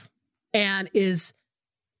himself and is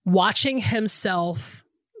watching himself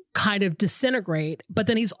kind of disintegrate. But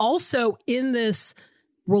then he's also in this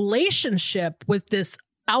relationship with this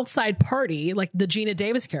outside party, like the Geena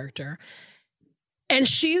Davis character. And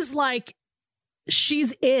she's like,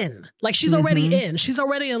 she's in, like she's already in, she's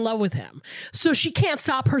already in love with him. So she can't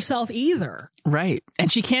stop herself either. Right.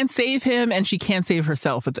 And she can't save him and she can't save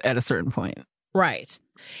herself at a certain point. Right.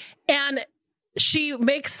 And she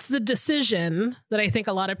makes the decision that I think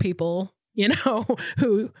a lot of people,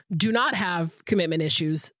 who do not have commitment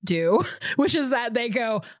issues do, which is that they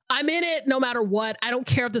go, I'm in it no matter what. I don't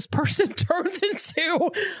care if this person turns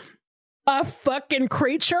into a fucking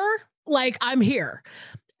creature. Like, I'm here.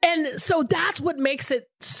 And so that's what makes it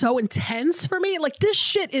so intense for me. Like, this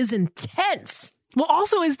shit is intense. Well,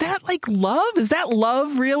 also, is that like love? Is that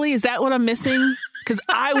love, really? Is that what I'm missing? Because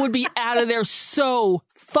I would be out of there so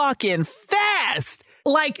fucking fast.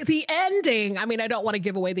 Like the ending. I mean, I don't want to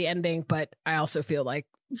give away the ending, but I also feel like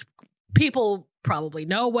people probably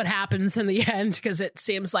know what happens in the end, because it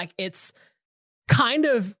seems like it's kind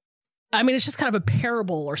of, I mean, it's just kind of a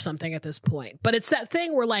parable or something at this point. But it's that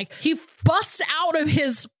thing where like he busts out of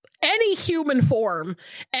his any human form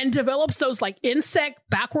and develops those like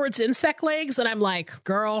backwards insect legs. And I'm like,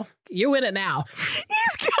 girl, you in it now.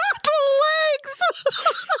 He's got the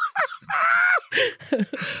legs.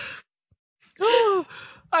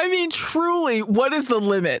 I mean, truly, what is the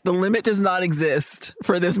limit? The limit does not exist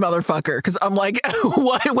for this motherfucker. Because I'm like,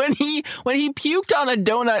 what, when he puked on a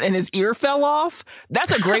donut and his ear fell off,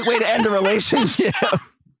 that's a great way to end a relationship.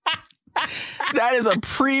 That is a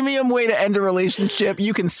premium way to end a relationship.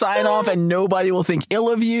 You can sign off and nobody will think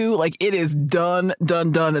ill of you. Like, it is done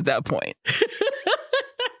at that point.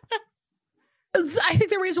 I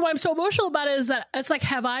think the reason why I'm so emotional about it is that it's like,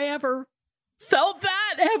 have I ever felt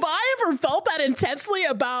that? Have I ever felt that intensely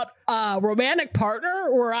about a romantic partner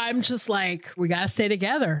where I'm just like, we got to stay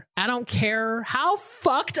together. I don't care how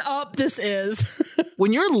fucked up this is.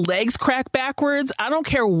 When your legs crack backwards, I don't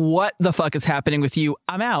care what the fuck is happening with you.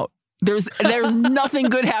 I'm out. There's nothing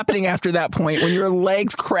good happening after that point when your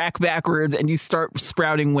legs crack backwards and you start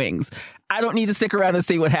sprouting wings. I don't need to stick around and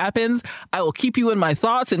see what happens. I will keep you in my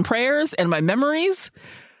thoughts and prayers and my memories.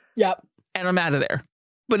 Yep. and I'm out of there.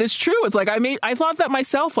 But it's true. It's like I thought that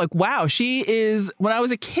myself, like, wow, she is, when I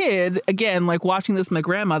was a kid, again, like watching this, my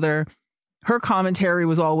grandmother, her commentary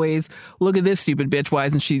was always, look at this stupid bitch. Why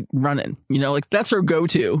isn't she running? You know, like that's her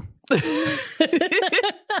go-to.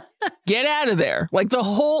 Get out of there. Like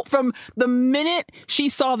from the minute she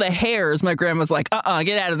saw the hairs, my grandma's like,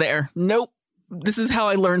 get out of there. Nope. This is how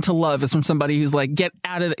I learned to love, is from somebody who's like, get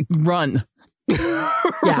out of run.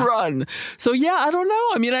 Run. So yeah, I don't know.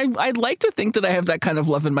 I mean, I'd like to think that I have that kind of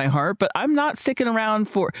love in my heart, but I'm not sticking around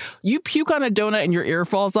for you puke on a donut and your ear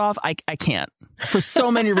falls off. I can't. For so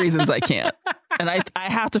many reasons I can't. And I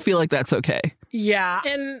have to feel like that's okay. Yeah.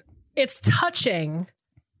 And it's touching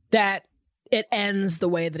that it ends the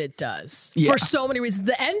way that it does for so many reasons.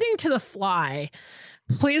 The ending to The Fly,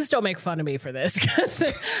 please don't make fun of me for this, because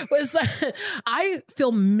it was I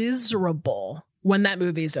feel miserable when that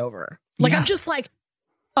movie's over. Like, I'm just like,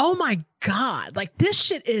 oh my God, like this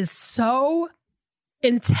shit is so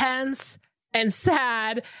intense and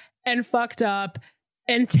sad and fucked up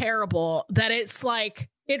and terrible that it's like,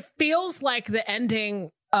 it feels like the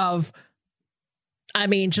ending of, I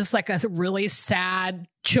mean, just like a really sad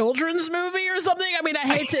children's movie or something. I mean, I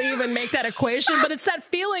hate to even make that equation, but it's that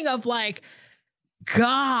feeling of like,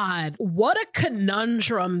 God, what a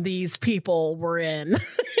conundrum these people were in.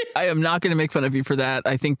 I am not going to make fun of you for that.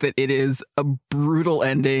 I think that it is a brutal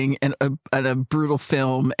ending and a brutal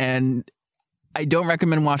film, and I don't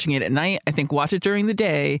recommend watching it at night. I think watch it during the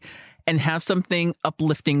day and have something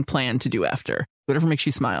uplifting planned to do after. Whatever makes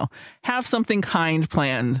you smile. Have something kind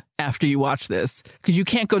planned after you watch this, because you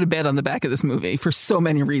can't go to bed on the back of this movie for so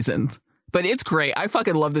many reasons. But it's great. I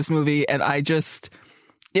fucking love this movie, and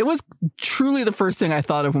it was truly the first thing I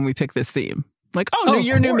thought of when we picked this theme. Like, new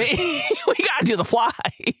year, new me. We gotta do The Fly.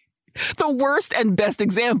 The worst and best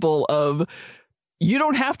example of you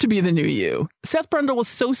don't have to be the new you. Seth Brundle was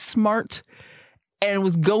so smart and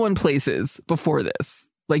was going places before this.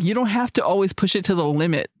 Like, you don't have to always push it to the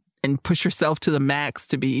limit and push yourself to the max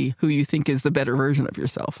to be who you think is the better version of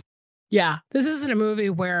yourself. Yeah. This isn't a movie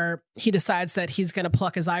where he decides that he's going to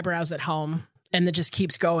pluck his eyebrows at home and then just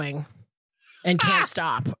keeps going and can't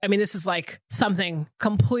stop. I mean, this is like something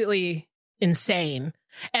completely insane.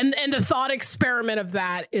 And the thought experiment of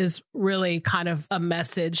that is really kind of a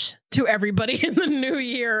message to everybody in the new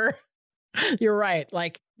year. You're right.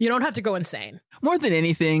 Like, you don't have to go insane. More than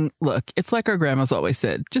anything, look, it's like our grandma's always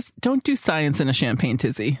said, just don't do science in a champagne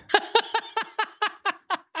tizzy.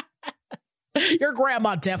 Your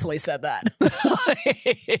grandma definitely said that.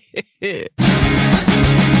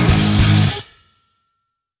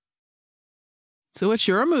 So what's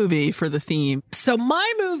your movie for the theme? So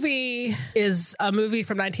my movie is a movie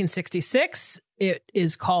from 1966. It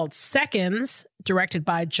is called Seconds, directed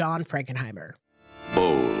by John Frankenheimer.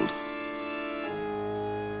 Bold.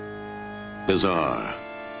 Bizarre.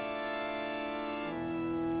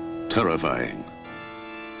 Terrifying.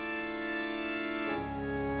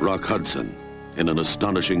 Rock Hudson, in an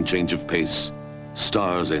astonishing change of pace,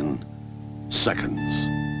 stars in Seconds.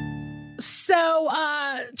 So,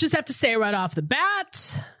 just have to say right off the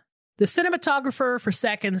bat, the cinematographer for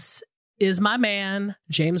Seconds is my man,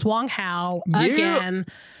 James Wong Howe, again,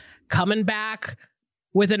 coming back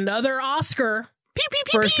with another Oscar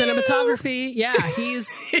for cinematography. Yeah,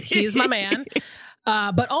 he's my man.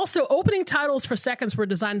 But also, opening titles for Seconds were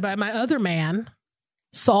designed by my other man,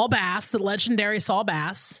 Saul Bass, the legendary Saul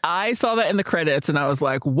Bass. I saw that in the credits and I was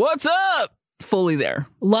like, what's up? Fully there.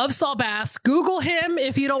 Love Saul Bass. Google him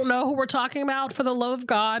if you don't know who we're talking about, for the love of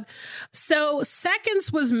God. So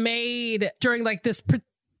Seconds was made during like this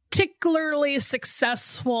particularly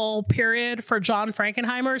successful period for John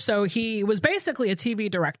Frankenheimer. So he was basically a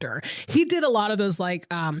TV director. He did a lot of those like,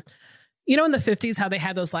 in the 50s, how they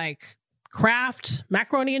had those like Kraft,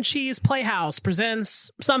 Macaroni and Cheese, Playhouse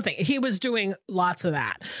presents something. He was doing lots of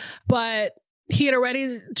that. But he had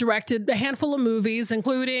already directed a handful of movies,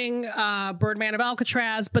 including Birdman of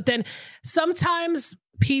Alcatraz. But then sometimes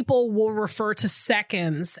people will refer to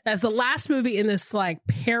Seconds as the last movie in this like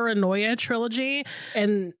Paranoia trilogy.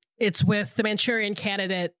 And it's with The Manchurian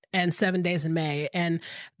Candidate and 7 Days in May. And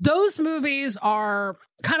those movies are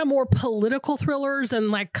kind of more political thrillers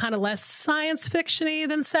and like kind of less science fiction-y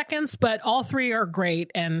than Seconds. But all three are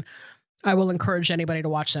great. And I will encourage anybody to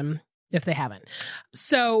watch them if they haven't.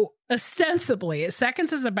 So ostensibly,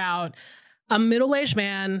 Seconds is about a middle-aged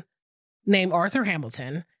man named Arthur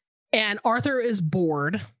Hamilton. And Arthur is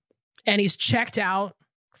bored and he's checked out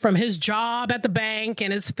from his job at the bank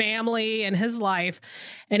and his family and his life.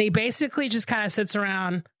 And he basically just kind of sits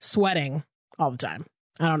around sweating all the time.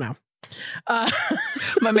 I don't know.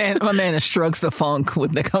 My man shrugs the funk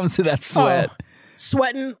when it comes to that sweat.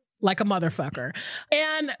 Sweating like a motherfucker.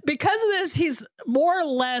 And because of this, he's more or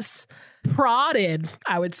less prodded,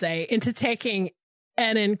 I would say, into taking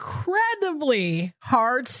an incredibly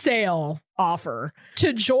hard sale offer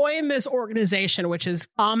to join this organization, which is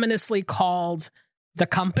ominously called The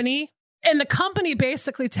Company. And the company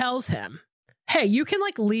basically tells him, hey, you can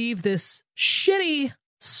like leave this shitty,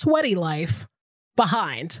 sweaty life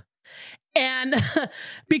behind and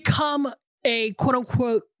become a quote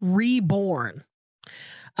unquote reborn,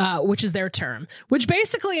 which is their term, which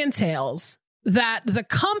basically entails that the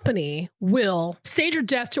company will stage your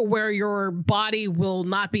death to where your body will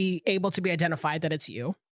not be able to be identified that it's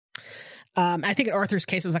you. I think in Arthur's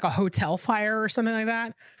case, it was like a hotel fire or something like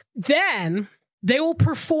that. Then they will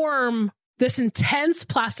perform this intense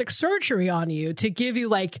plastic surgery on you to give you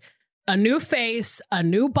like a new face, a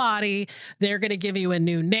new body. They're going to give you a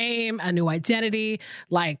new name, a new identity.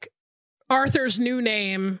 Like Arthur's new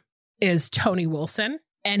name is Tony Wilson,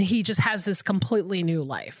 and he just has this completely new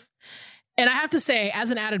life. And I have to say, as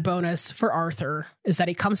an added bonus for Arthur, is that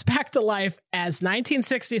he comes back to life as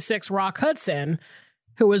 1966 Rock Hudson,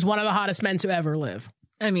 who was one of the hottest men to ever live.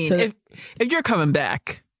 I mean, so if you're coming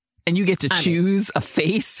back and you get to choose a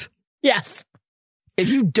face. Yes. If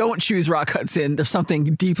you don't choose Rock Hudson, there's something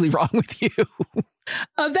deeply wrong with you.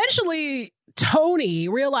 Eventually, Tony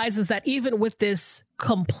realizes that even with this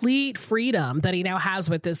complete freedom that he now has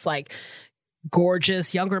with this like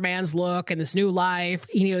gorgeous younger man's look and this new life,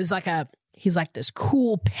 you know, he's like this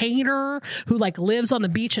cool painter who like lives on the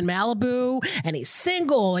beach in Malibu, and he's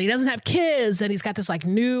single and he doesn't have kids, and he's got this like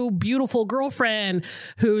new beautiful girlfriend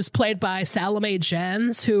who's played by Salome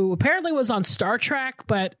Jens, who apparently was on Star Trek,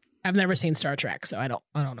 but I've never seen Star Trek, so I don't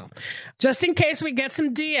know. Just in case we get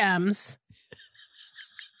some DMs,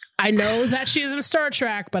 I know that she's in Star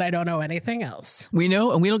Trek, but I don't know anything else. We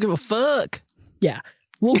know, and we don't give a fuck. Yeah.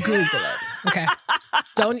 We'll Google it. Okay.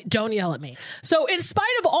 Don't yell at me. So in spite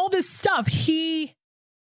of all this stuff,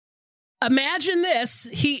 imagine this,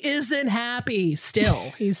 he isn't happy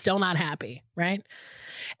still. He's still not happy, right?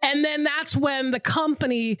 And then that's when the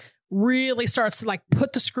company really starts to like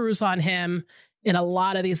put the screws on him in a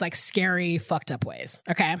lot of these like scary, fucked up ways.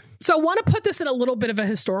 Okay. So I want to put this in a little bit of a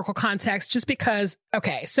historical context just because,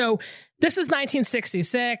 okay, so this is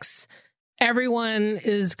 1966. Everyone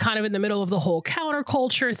is kind of in the middle of the whole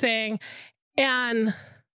counterculture thing. And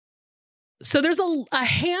so there's a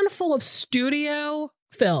handful of studio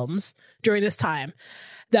films during this time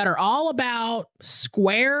that are all about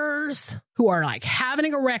squares who are like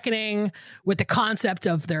having a reckoning with the concept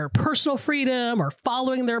of their personal freedom or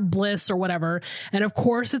following their bliss or whatever. And of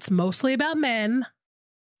course, it's mostly about men.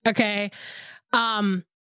 Okay.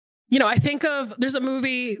 You know, I think there's a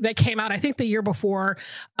movie that came out, I think the year before.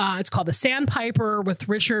 It's called The Sandpiper with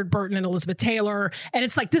Richard Burton and Elizabeth Taylor. And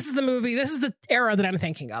it's like, this is the era that I'm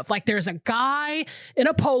thinking of. Like there's a guy in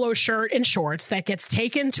a polo shirt and shorts that gets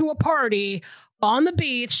taken to a party on the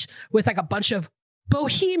beach with like a bunch of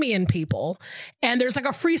bohemian people. And there's like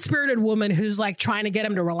a free-spirited woman who's like trying to get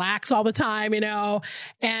him to relax all the time, you know?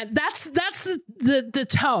 And that's the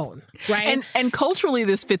tone, right? And culturally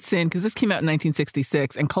this fits in, because this came out in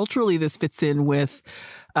 1966, and culturally this fits in with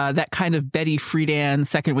that kind of Betty Friedan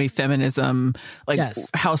second wave feminism, like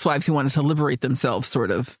housewives who wanted to liberate themselves sort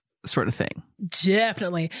of thing.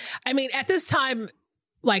 Definitely. I mean, at this time,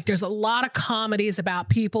 like there's a lot of comedies about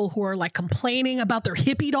people who are like complaining about their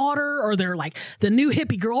hippie daughter, or they're like the new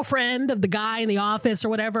hippie girlfriend of the guy in the office or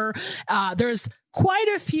whatever. There's quite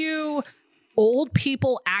a few old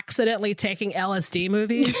people accidentally taking LSD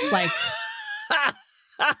movies. Like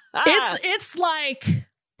it's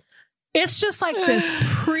just like this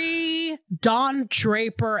pre-Don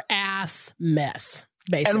Draper ass mess.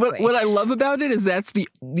 Basically. And what I love about it is that's the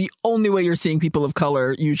only way you're seeing people of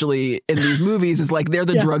color usually in these movies is like they're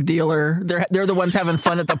the drug dealer. They're the ones having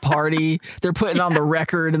fun at the party. They're putting on the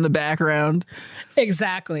record in the background.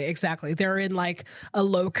 Exactly. They're in like a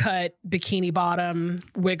low cut bikini bottom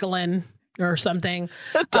wiggling or something.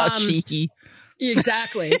 Dashiki.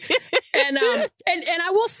 Exactly. And I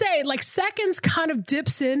will say, like, Seconds kind of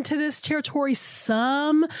dips into this territory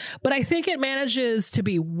some, but I think it manages to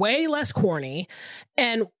be way less corny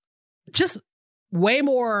and just way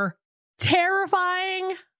more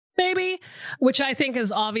terrifying, maybe, which I think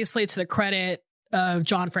is obviously to the credit of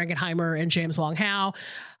John Frankenheimer and James Wong Howe.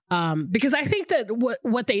 Because I think that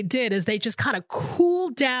what they did is they just kind of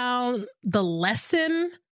cooled down the lesson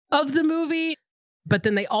of the movie, but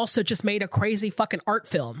then they also just made a crazy fucking art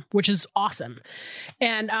film, which is awesome.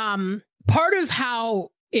 And part of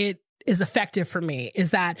how it is effective for me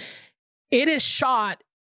is that it is shot,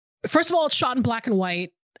 first of all, it's shot in black and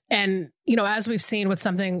white. And, you know, as we've seen with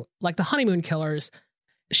something like The Honeymoon Killers,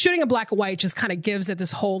 shooting in black and white just kind of gives it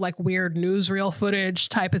this whole like weird newsreel footage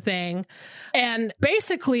type of thing. And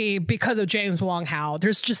basically because of James Wong Howe,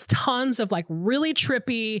 there's just tons of like really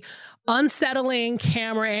trippy, unsettling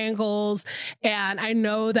camera angles. And I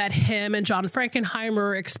know that him and John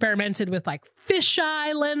Frankenheimer experimented with like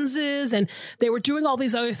fisheye lenses, and they were doing all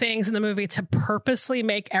these other things in the movie to purposely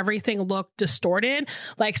make everything look distorted.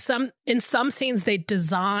 Like in some scenes, they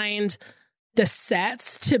designed the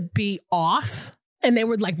sets to be off. And they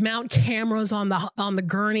would like mount cameras on the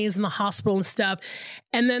gurneys in the hospital and stuff.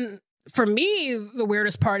 And then for me, the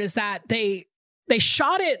weirdest part is that they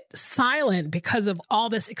shot it silent because of all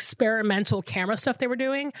this experimental camera stuff they were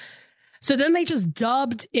doing. So then they just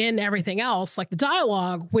dubbed in everything else, like the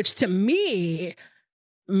dialogue, which to me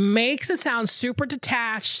makes it sound super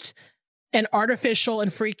detached and artificial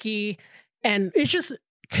and freaky. And it just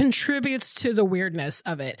contributes to the weirdness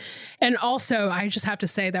of it. And also, I just have to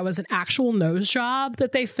say that was an actual nose job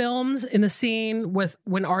that they filmed in the scene with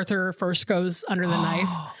when Arthur first goes under the knife.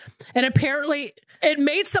 And apparently it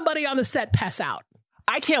made somebody on the set pass out.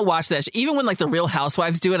 I can't watch that. Even when like the Real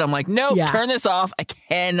Housewives do it, I'm like, nope, turn this off. I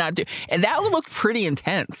cannot do. And that would look pretty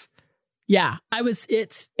intense. Yeah,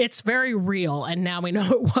 it's very real. And now we know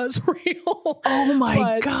it was real. Oh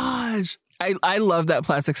my gosh. I love that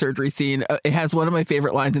plastic surgery scene. It has one of my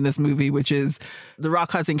favorite lines in this movie, which is the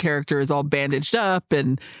Rock Hudson character is all bandaged up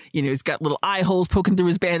and, you know, he's got little eye holes poking through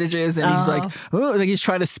his bandages and he's like, oh, like he's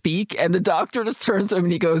trying to speak. And the doctor just turns to him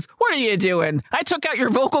and he goes, what are you doing? I took out your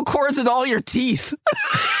vocal cords and all your teeth.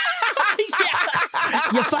 Yeah.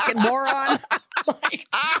 You fucking moron. Like,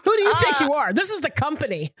 who do you think you are? This is the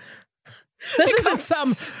company. This isn't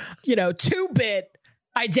some, 2-bit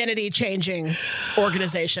identity changing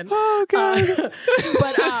organization. Oh God.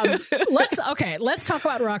 Let's talk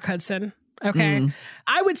about Rock Hudson. Okay.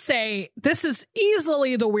 I would say this is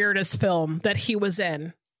easily the weirdest film that he was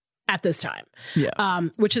in at this time. Yeah.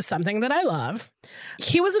 Which is something that I love.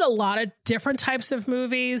 He was in a lot of different types of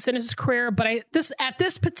movies in his career, but at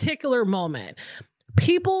this particular moment,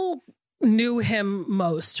 people knew him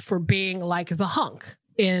most for being like the hunk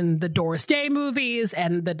in the Doris Day movies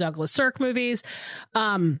and the Douglas Sirk movies.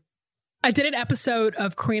 I did an episode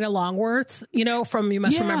of Karina Longworth, from You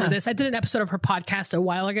Must Remember This. I did an episode of her podcast a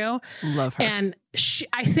while ago. Love her. And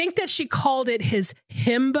I think that she called it his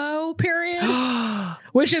himbo period,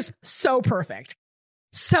 which is so perfect.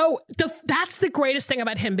 So that's the greatest thing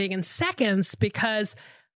about him being in Seconds because,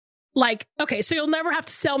 so you'll never have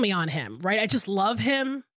to sell me on him, right? I just love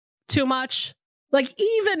him too much. Like,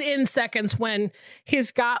 even in Seconds when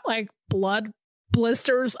he's got, blood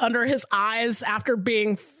blisters under his eyes after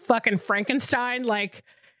being fucking Frankenstein, they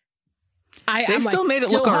still made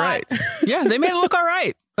it look all right. Yeah, they made it look all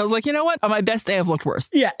right. I was like, you know what? On my best day, I've looked worse.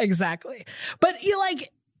 Yeah, exactly. But, in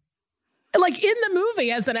the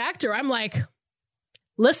movie as an actor, I'm like,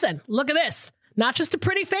 listen, look at this. Not just a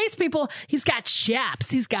pretty face, people. He's got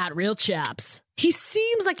chaps. He's got real chaps. He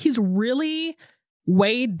seems like he's really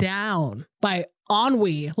weighed down by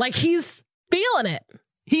ennui. Like he's feeling it.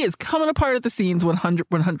 He is coming apart at the seams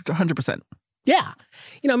 100%. Yeah.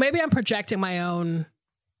 Maybe I'm projecting my own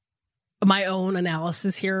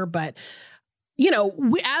analysis here, but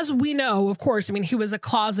as we know, of course, he was a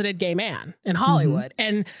closeted gay man in Hollywood.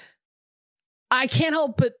 And I can't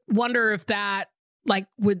help but wonder if that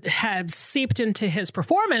would have seeped into his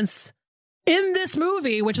performance in this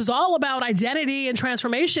movie, which is all about identity and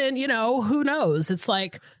transformation. Who knows? It's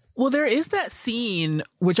like, well, there is that scene,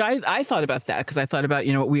 which I thought about that because I thought about,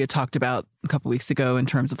 what we had talked about a couple weeks ago in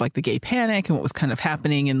terms of the gay panic and what was kind of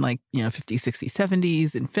happening in 50s, 60s,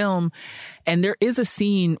 70s in film. And there is a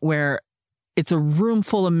scene where it's a room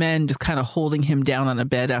full of men just kind of holding him down on a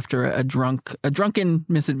bed after a drunken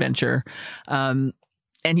misadventure.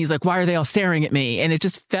 And he's like, why are they all staring at me? And it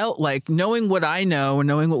just felt like, knowing what I know and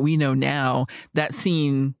knowing what we know now, that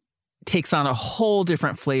scene takes on a whole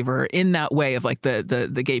different flavor in that way of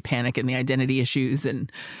the gay panic and the identity issues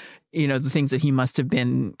and, the things that he must have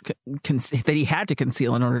been, that he had to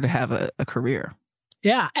conceal in order to have a career.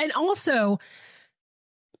 Yeah. And also,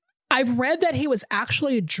 I've read that he was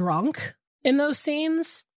actually drunk in those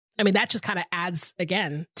scenes. That just kind of adds,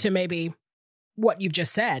 again, to maybe what you've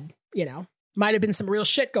just said, Might have been some real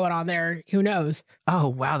shit going on there. Who knows? Oh,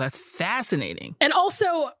 wow. That's fascinating. And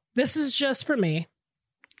also, this is just for me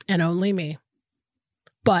and only me.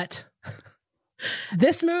 But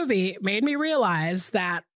this movie made me realize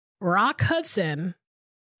that Rock Hudson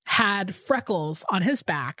had freckles on his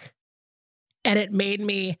back. And it made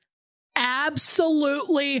me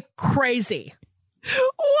absolutely crazy.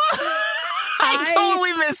 What? I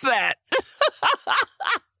totally missed that.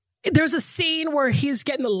 There's a scene where he's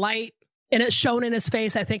getting the light and it's shown in his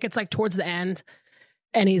face. I think it's like towards the end,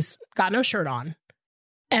 and he's got no shirt on.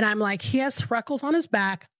 And I'm like, he has freckles on his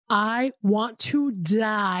back. I want to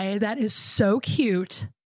die. That is so cute.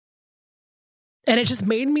 And it just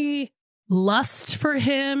made me lust for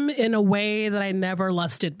him in a way that I never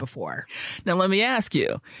lusted before. Now, let me ask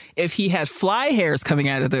you, if he had fly hairs coming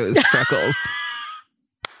out of those freckles,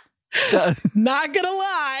 not gonna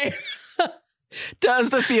lie, does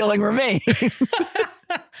the feeling remain?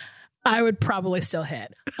 I would probably still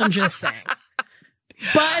hit. I'm just saying.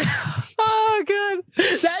 But oh god,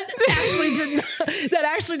 that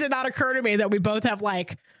actually did not occur to me that we both have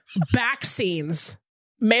like back scenes,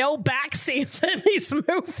 male back scenes in these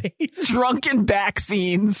movies. Drunken back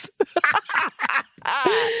scenes.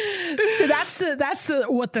 So that's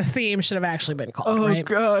what the theme should have actually been called. Oh right?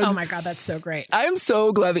 god. Oh my god, that's so great. I'm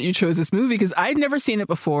so glad that you chose this movie because I'd never seen it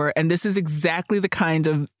before, and this is exactly the kind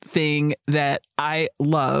of thing that I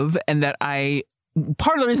love, and that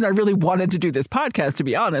part of the reason I really wanted to do this podcast, to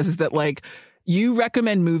be honest, is that like you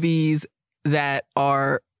recommend movies that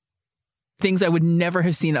are things I would never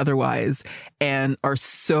have seen otherwise and are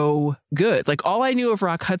so good. Like all I knew of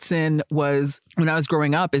Rock Hudson was when I was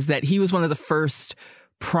growing up is that he was one of the first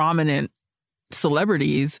prominent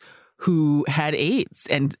celebrities who had AIDS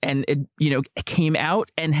and it, came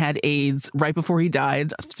out and had AIDS right before he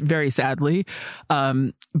died, very sadly.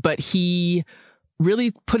 But he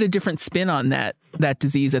really put a different spin on that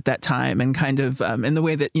disease at that time, and kind of in the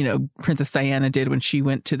way that Princess Diana did when she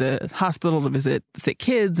went to the hospital to visit sick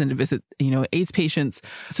kids and to visit AIDS patients.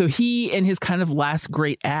 So he, in his kind of last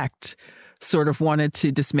great act, sort of wanted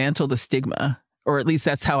to dismantle the stigma, or at least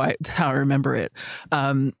that's how I remember it.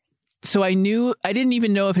 So I didn't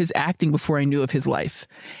even know of his acting before I knew of his life,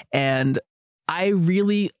 and I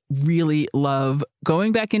really, really love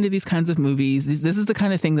going back into these kinds of movies. This is the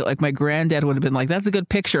kind of thing that like my granddad would have been like, that's a good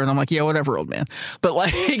picture. And I'm like, yeah, whatever, old man. But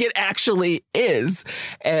like it actually is.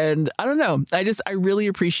 And I don't know. I really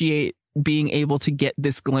appreciate being able to get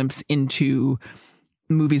this glimpse into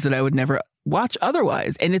movies that I would never watch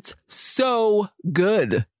otherwise. And it's so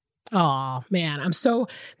good. Oh man,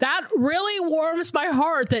 that really warms my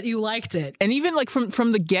heart that you liked it. And even like from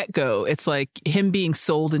the get-go, it's like him being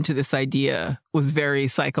sold into this idea was very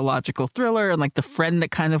psychological thriller, and like the friend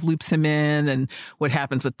that kind of loops him in and what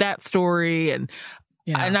happens with that story. And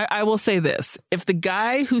I will say this, if the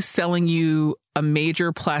guy who's selling you a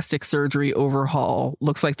major plastic surgery overhaul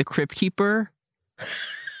looks like the Crypt Keeper,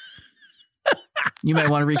 you might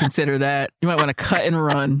want to reconsider that. You might want to cut and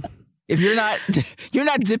run. If you're not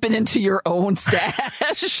dipping into your own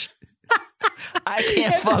stash, I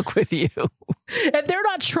can't fuck with you. If they're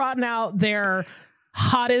not trotting out their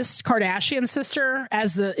hottest Kardashian sister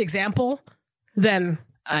as the example, then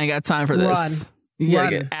I ain't got time for this. Run. You gotta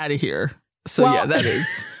get out of here. So yeah, that is.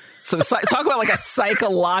 So talk about like a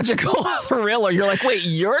psychological thriller. You're like, wait,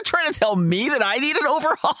 you're trying to tell me that I need an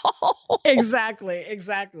overhaul?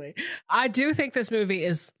 Exactly. I do think this movie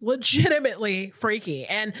is legitimately freaky.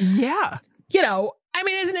 And, yeah, I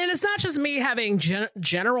mean, it's not just me having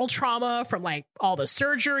general trauma from like all the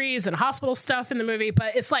surgeries and hospital stuff in the movie,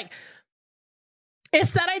 but it's like,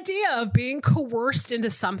 it's that idea of being coerced into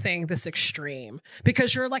something this extreme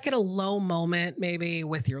because you're like at a low moment, maybe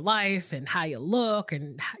with your life and how you look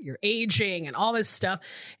and how you're aging and all this stuff,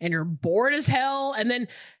 and you're bored as hell. And then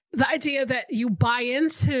the idea that you buy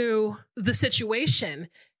into the situation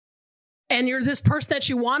and you're this person that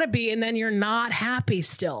you want to be, and then you're not happy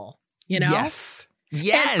still, Yes.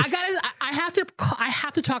 And I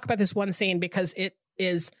have to talk about this one scene because it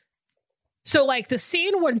is. So like the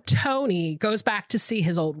scene when Tony goes back to see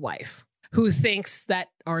his old wife who thinks that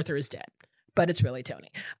Arthur is dead, but it's really Tony.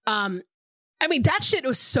 I mean, that shit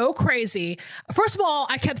was so crazy. First of all,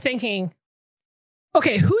 I kept thinking,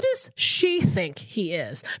 okay, who does she think he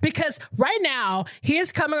is? Because right now he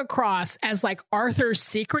is coming across as like Arthur's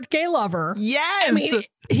secret gay lover. Yes. I mean,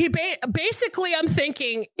 he basically, I'm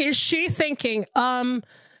thinking, is she thinking,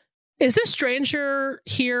 is this stranger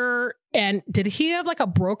here? And did he have like a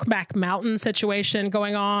Brokeback Mountain situation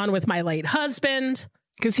going on with my late husband?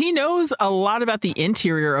 Because he knows a lot about the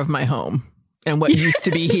interior of my home and what used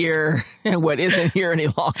to be here and what isn't here any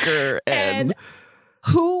longer. And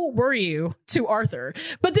who were you to Arthur?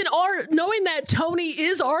 But then knowing that Tony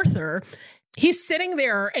is Arthur, he's sitting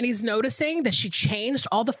there and he's noticing that she changed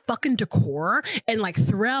all the fucking decor and like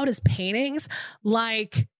threw out his paintings.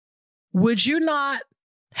 Like, would you not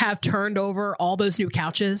have turned over all those new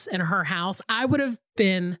couches in her house? I would have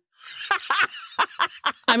been,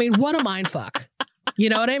 I mean, what a mind fuck. You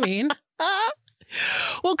know what I mean?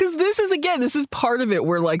 Well, because this is part of it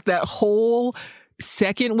where like that whole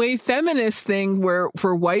second wave feminist thing where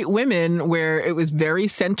for white women where it was very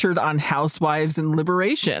centered on housewives and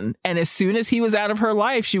liberation. And as soon as he was out of her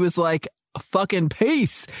life, she was like, fucking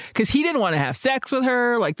peace, because he didn't want to have sex with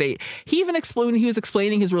her. Like he even explained, he was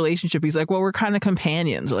explaining his relationship. He's like, well, we're kind of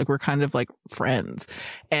companions, or like we're kind of like friends.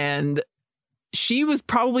 And she was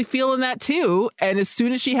probably feeling that too. And as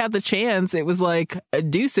soon as she had the chance, it was like,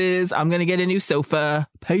 deuces, I'm going to get a new sofa.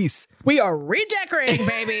 Peace. We are redecorating,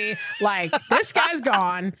 baby. Like, this guy's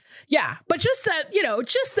gone. Yeah. But just that,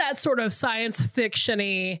 just that sort of science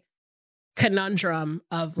fiction-y conundrum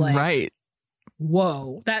of like, right.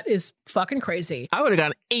 Whoa, that is fucking crazy. I would have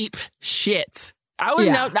gone ape shit. I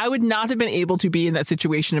would not have been able to be in that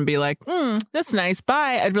situation and be like, that's nice.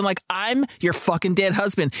 Bye. I'd been like, I'm your fucking dead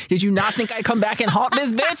husband. Did you not think I'd come back and haunt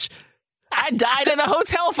this bitch? I died in a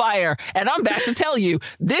hotel fire, and I'm back to tell you,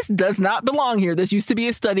 this does not belong here. This used to be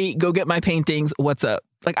a study. Go get my paintings. What's up?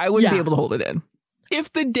 Like, I wouldn't be able to hold it in.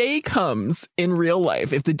 If the day comes in real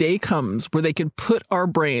life, if the day comes where they can put our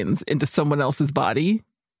brains into someone else's body,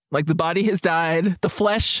 like the body has died, the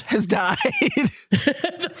flesh has died.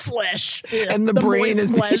 The flesh. Yeah. And the brain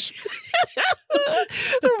is flesh.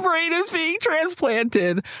 The brain is being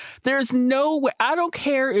transplanted. There's no way. I don't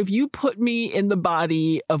care if you put me in the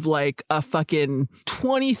body of like a fucking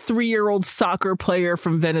 23-year-old soccer player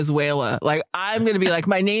from Venezuela. Like, I'm going to be like,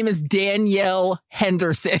 my name is Danielle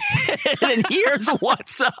Henderson. And here's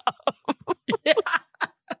what's up. Yeah.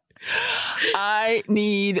 I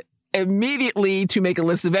need immediately to make a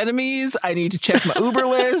list of enemies. I need to check my Uber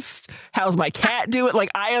list. How's my cat doing? Like,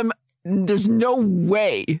 there's no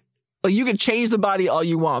way. Like, you can change the body all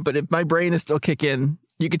you want, but if my brain is still kicking,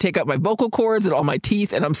 you can take out my vocal cords and all my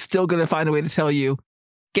teeth, and I'm still going to find a way to tell you,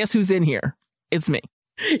 guess who's in here? It's me.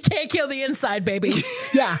 Can't kill the inside, baby.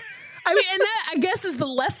 Yeah. I mean, and that, I guess, is the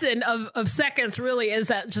lesson of Seconds, really, is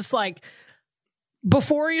that just like,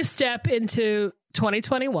 before you step into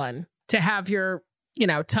 2021 to have your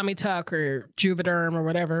tummy tuck or Juvederm or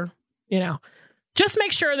whatever, just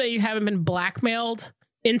make sure that you haven't been blackmailed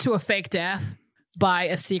into a fake death by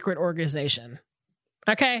a secret organization.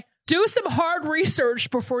 Okay? Do some hard research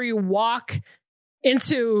before you walk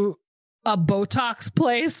into a Botox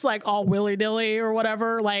place, like all willy-nilly or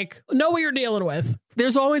whatever. Like, know what you're dealing with.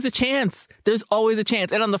 There's always a chance. There's always a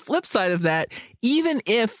chance. And on the flip side of that, even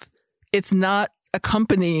if it's not a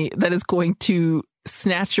company that is going to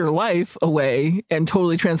snatch your life away and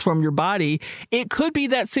totally transform your body, it could be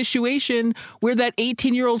that situation where that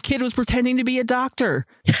 18-year-old kid was pretending to be a doctor.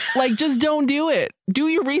 Like, just don't do it. Do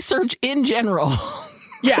your research in general.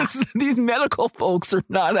 Yeah. These medical folks are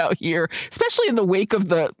not out here, especially in the wake of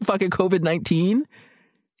the fucking COVID-19.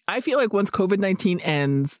 I feel like once COVID-19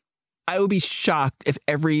 ends, I would be shocked if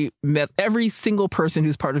every single person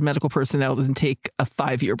who's part of medical personnel doesn't take a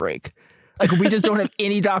 5-year break. Like, we just don't have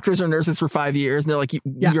any doctors or nurses for 5 years. And they're like,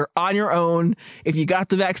 you're on your own. If you got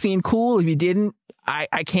the vaccine, cool. If you didn't, I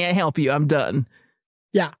can't help you. I'm done.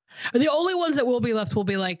 Yeah. The only ones that will be left will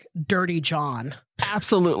be like Dirty John.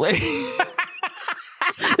 Absolutely.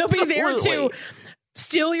 They'll be there to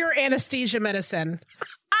steal your anesthesia medicine.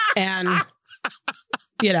 And,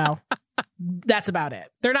 that's about it.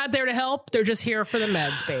 They're not there to help. They're just here for the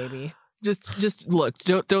meds, baby. Just look,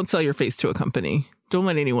 don't sell your face to a company. Don't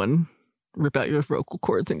let anyone rip out your vocal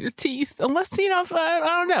cords and your teeth, unless I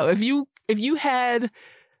don't know, if you had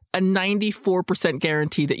a 94%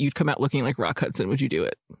 guarantee that you'd come out looking like Rock Hudson, would you do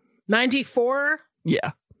it? 94?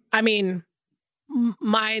 Yeah. I mean,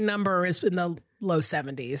 my number is in the low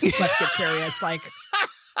 70s. Let's get serious. Like,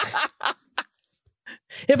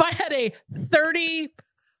 if I had a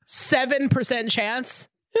 37% chance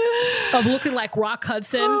of looking like Rock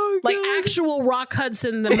Hudson, like actual Rock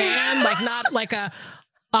Hudson, the man, like not like a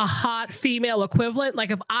hot female equivalent. Like,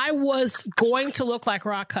 if I was going to look like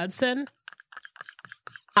Rock Hudson,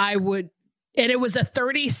 I would, and it was a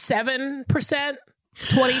 37%,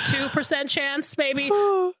 22% chance, maybe,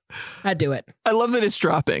 I'd do it. I love that it's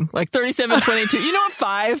dropping. Like 37, 22. You know what?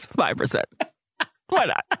 5%. Why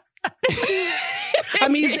not?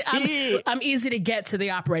 I'm easy to get to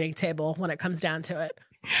the operating table when it comes down to it.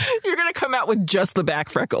 You're going to come out with just the back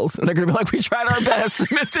freckles. And they're going to be like, we tried our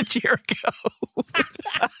best, missed a year ago.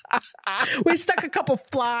 We stuck a couple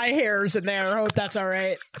fly hairs in there. I hope that's all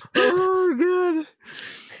right. Oh, good.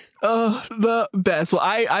 Oh, the best. Well,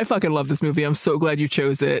 I fucking love this movie. I'm so glad you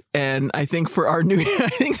chose it. And I think I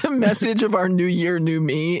think the message of our new year, new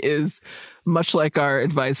me is much like our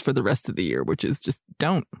advice for the rest of the year, which is just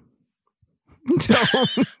don't.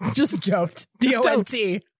 Just don't.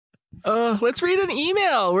 D-O-N-T. Let's read an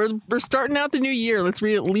email. We're starting out the new year. Let's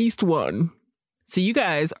read at least one. So you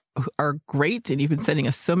guys are great, and you've been sending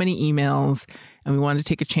us so many emails, and we wanted to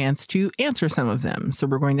take a chance to answer some of them. So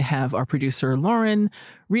we're going to have our producer, Lauren,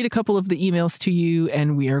 read a couple of the emails to you,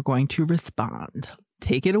 and we are going to respond.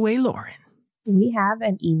 Take it away, Lauren. We have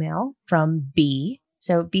an email from B.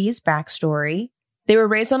 So B's backstory: they were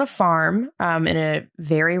raised on a farm in a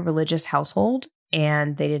very religious household,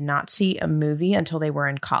 and they did not see a movie until they were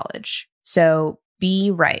in college. So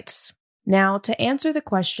B writes, now to answer the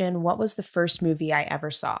question, what was the first movie I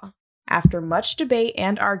ever saw? After much debate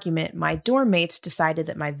and argument, my dorm mates decided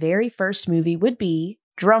that my very first movie would be,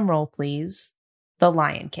 drumroll please, The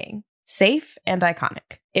Lion King. Safe and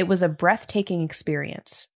iconic. It was a breathtaking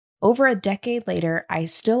experience. Over a decade later, I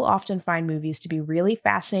still often find movies to be really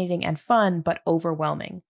fascinating and fun, but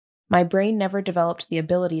overwhelming. My brain never developed the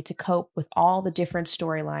ability to cope with all the different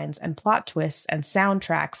storylines and plot twists and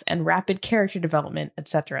soundtracks and rapid character development,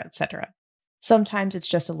 etc., etc. Sometimes it's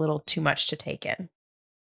just a little too much to take in.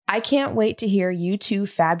 I can't wait to hear you two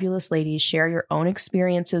fabulous ladies share your own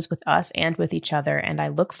experiences with us and with each other, and I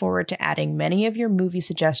look forward to adding many of your movie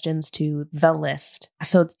suggestions to the list.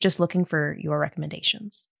 So just looking for your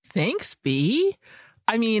recommendations. Thanks, B.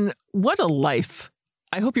 I mean, what a life.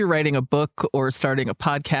 I hope you're writing a book or starting a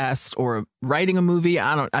podcast or writing a movie.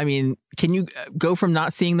 Can you go from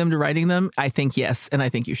not seeing them to writing them? I think yes, and I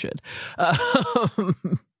think you should.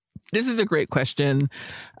 This is a great question.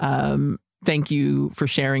 Thank you for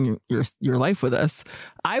sharing your life with us.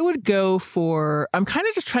 I would go for, I'm kind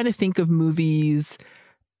of just trying to think of movies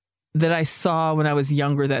that I saw when I was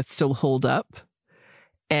younger that still hold up.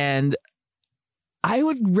 And I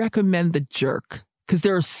would recommend The Jerk, because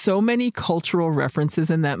there are so many cultural references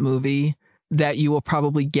in that movie that you will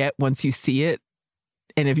probably get once you see it.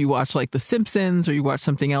 And if you watch like The Simpsons or you watch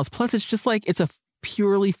something else, plus it's just like, it's a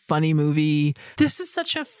purely funny movie. This is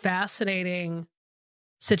such a fascinating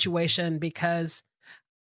situation because,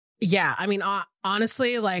 yeah, I mean,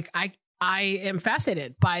 honestly, like I am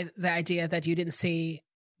fascinated by the idea that you didn't see,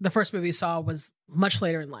 the first movie you saw was much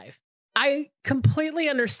later in life. I completely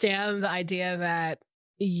understand the idea that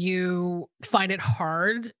you find it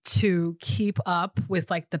hard to keep up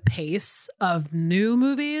with like the pace of new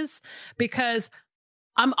movies, because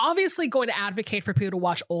I'm obviously going to advocate for people to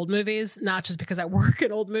watch old movies, not just because I work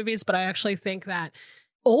in old movies, but I actually think that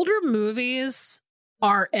older movies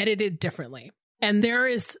are edited differently. And there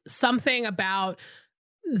is something about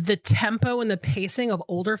the tempo and the pacing of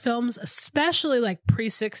older films, especially like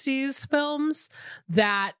pre-60s films,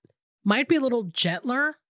 that might be a little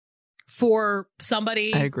gentler for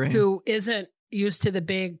somebody who isn't used to the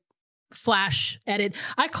big flash edit.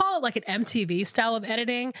 I call it like an MTV style of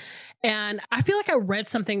editing. And I feel like I read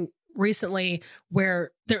something recently where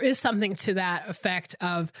there is something to that effect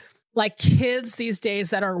of like kids these days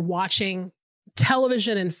that are watching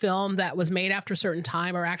television and film that was made after a certain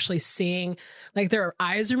time are actually seeing like their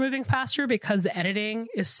eyes are moving faster because the editing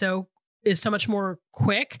is so much more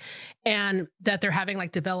quick, and that they're having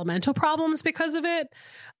like developmental problems because of it.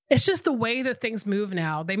 It's just the way that things move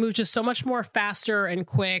now. They move just so much more faster and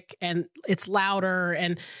quick, and it's louder,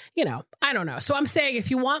 and I don't know. So I'm saying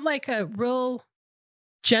if you want like a real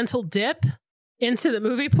gentle dip into the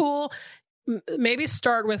movie pool, maybe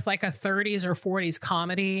start with like a 30s or 40s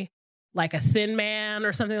comedy, like a Thin Man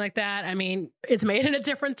or something like that. I mean, it's made in a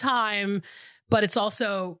different time, but it's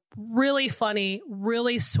also really funny,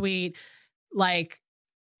 really sweet, like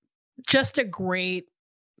just a great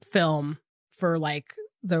film for like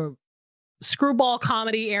the screwball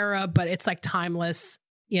comedy era, but it's like timeless.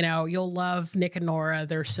 You'll love Nick and Nora.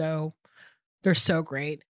 They're so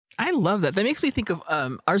great. I love that. That makes me think of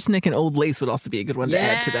Arsenic and Old Lace would also be a good one to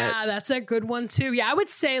add to that. Yeah, that's a good one too. Yeah, I would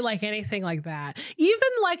say like anything like that. Even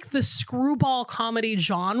like the screwball comedy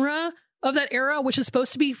genre of that era, which is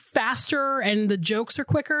supposed to be faster and the jokes are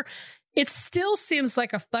quicker, it still seems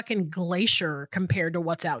like a fucking glacier compared to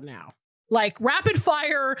what's out now. Like rapid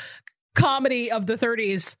fire comedy of the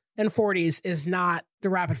 30s and 40s is not the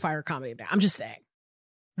rapid fire comedy now. I'm just saying.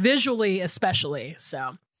 Visually, especially.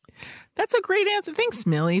 So that's a great answer. Thanks,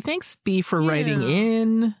 Millie. Thanks, B, for writing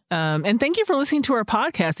in. And thank you for listening to our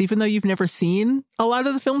podcast, even though you've never seen a lot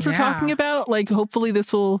of the films we're talking about. Like, hopefully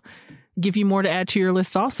this will give you more to add to your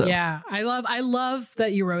list also. Yeah, I love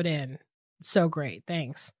that you wrote in. So great.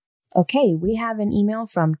 Thanks. Okay, we have an email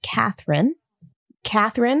from Catherine.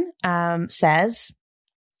 Catherine says,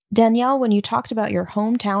 Danielle, when you talked about your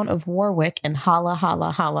hometown of Warwick and holla,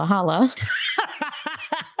 holla, holla, holla,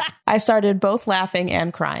 I started both laughing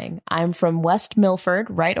and crying. I'm from West Milford,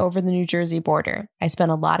 right over the New Jersey border. I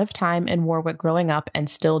spent a lot of time in Warwick growing up and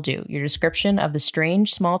still do. Your description of the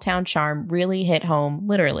strange small town charm really hit home,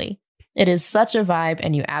 literally. It is such a vibe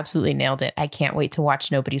and you absolutely nailed it. I can't wait to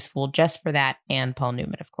watch Nobody's Fool just for that, and Paul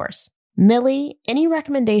Newman, of course. Millie, any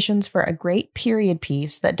recommendations for a great period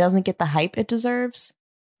piece that doesn't get the hype it deserves?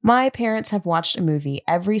 My parents have watched a movie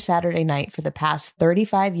every Saturday night for the past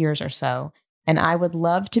 35 years or so, and I would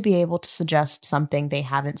love to be able to suggest something they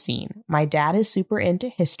haven't seen. My dad is super into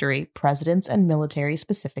history, presidents and military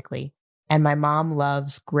specifically, and my mom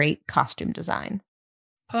loves great costume design.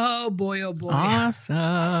 Oh boy, oh boy.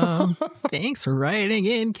 Awesome. Thanks for writing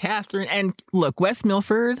in, Catherine. And look, West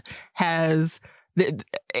Milford has an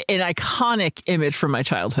iconic image from my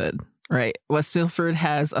childhood, right? West Milford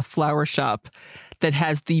has a flower shop that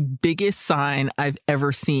has the biggest sign I've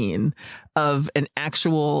ever seen of an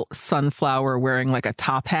actual sunflower wearing like a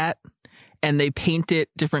top hat. And they paint it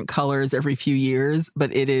different colors every few years,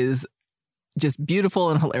 but it is just beautiful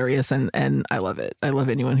and hilarious, and I love it. I love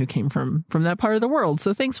anyone who came from that part of the world.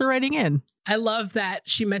 So thanks for writing in. I love that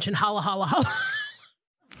she mentioned holla, holla, holla.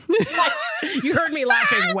 You heard me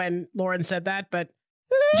laughing when Lauren said that, but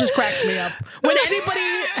it just cracks me up. When anybody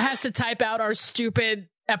has to type out our stupid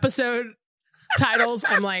episode titles,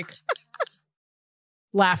 I'm like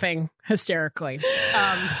laughing hysterically.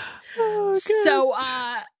 Oh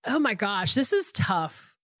my gosh, this is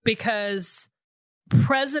tough because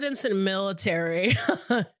presidents and military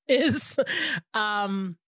is,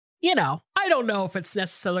 I don't know if it's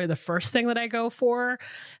necessarily the first thing that I go for.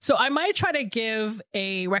 So I might try to give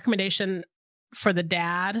a recommendation for the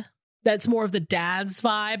dad. That's more of the dad's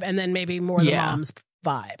vibe, and then maybe more the mom's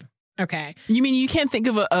vibe. Okay. You mean you can't think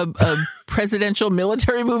of a presidential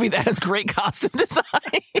military movie that has great costume design?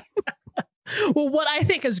 Well, what I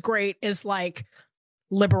think is great is like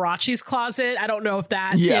Liberace's Closet. I don't know if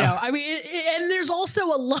that, and there's also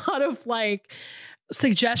a lot of like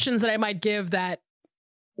suggestions that I might give that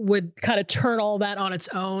would kind of turn all that on its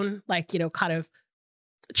own, like, kind of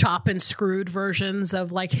chop and screwed versions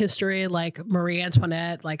of like history, like Marie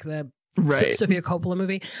Antoinette, like the Sofia Coppola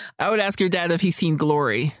movie. I would ask your dad if he's seen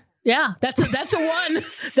Glory. Yeah, that's a one.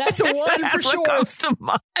 That's a one for sure. Comes to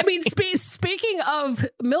mind. I mean, speaking of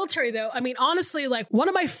military, though, I mean, honestly, like one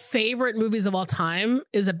of my favorite movies of all time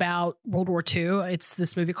is about World War II. It's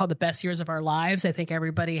this movie called The Best Years of Our Lives. I think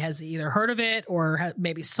everybody has either heard of it or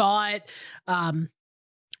maybe saw it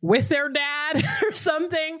with their dad or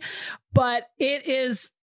something. But it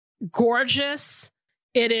is gorgeous.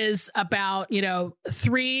 It is about,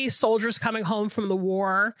 3 soldiers coming home from the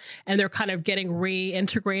war, and they're kind of getting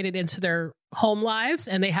reintegrated into their home lives,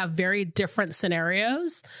 and they have very different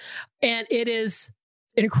scenarios. And it is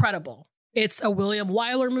incredible. It's a William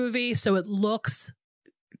Wyler movie, so it looks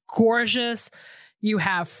gorgeous. You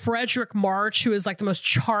have Frederick March, who is like the most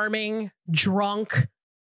charming, drunk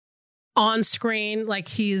on screen. Like,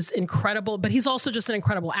 he's incredible, but he's also just an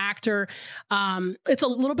incredible actor. It's a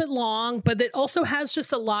little bit long, but it also has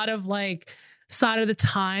just a lot of like sign of the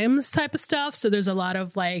times type of stuff. So there's a lot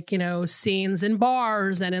of like, scenes in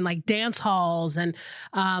bars and in like dance halls, and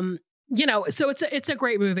so it's a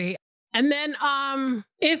great movie. And then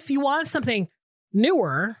if you want something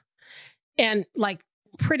newer and like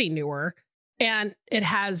pretty newer, and it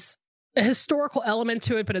has a historical element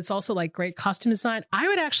to it, but it's also like great costume design, I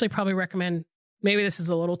would actually probably recommend, maybe this is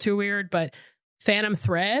a little too weird, but Phantom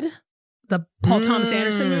Thread, the Paul Thomas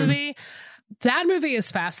Anderson movie. That movie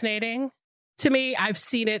is fascinating to me. I've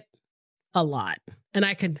seen it a lot, and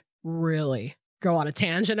I could really go on a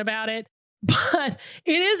tangent about it, but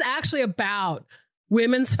it is actually about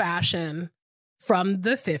women's fashion from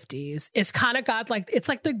the 50s. It's kind of got like, it's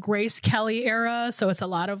like the Grace Kelly era. So it's a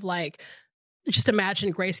lot of like, just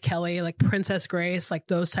imagine Grace Kelly, like Princess Grace, like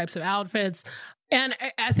those types of outfits. And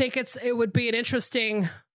I think it would be an interesting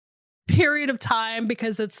period of time,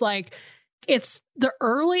 because it's like, it's the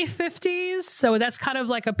early 50s. So that's kind of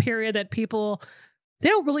like a period that people,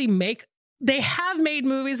 they have made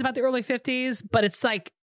movies about the early 50s, but it's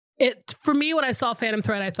like, for me, when I saw Phantom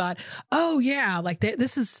Thread, I thought, oh yeah, like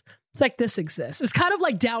this exists. It's kind of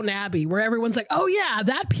like Downton Abbey, where everyone's like, oh yeah,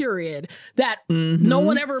 that period that no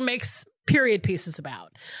one ever makes period pieces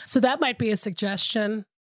about. So that might be a suggestion.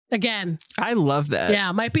 Again, I love that.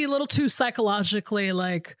 Yeah, might be a little too psychologically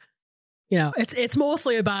like, it's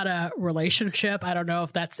mostly about a relationship. I don't know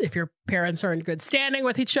if your parents are in good standing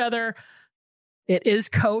with each other. It is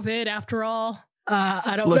COVID after all.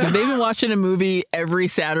 I don't know. If they've been watching a movie every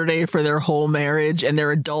Saturday for their whole marriage and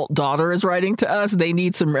their adult daughter is writing to us, they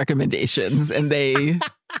need some recommendations, and they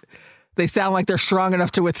sound like they're strong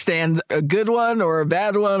enough to withstand a good one or a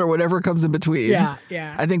bad one or whatever comes in between. Yeah.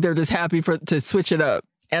 I think they're just happy to switch it up.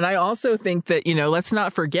 And I also think that, let's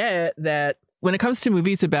not forget that when it comes to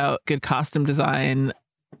movies about good costume design,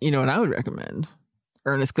 what I would recommend?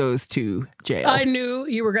 Ernest Goes to Jail. I knew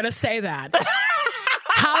you were going to say that.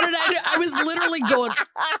 How did I do? I was literally going,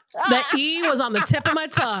 the E was on the tip of my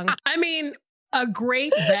tongue. I mean, a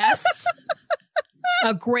great vest.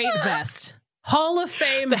 A great vest. Hall of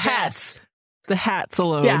Fame The vest. hats. The hats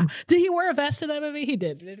alone. Yeah. Did he wear a vest in that movie? He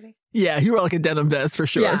did, didn't he? Yeah, he wore like a denim vest for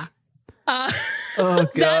sure. Yeah. Oh, God.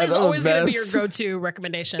 That is always going to be vest. your go-to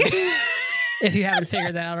recommendation if you haven't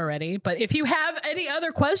figured that out already. But if you have any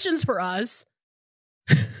other questions for us,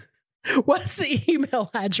 what's the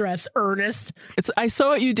email address, Ernest? It's I saw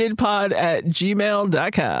what you did pod at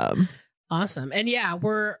gmail.com. Awesome. And yeah,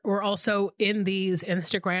 we're also in these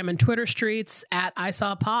Instagram and Twitter streets at I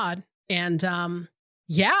Saw Pod. And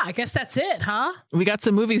yeah, I guess that's it, huh? We got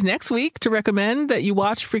some movies next week to recommend that you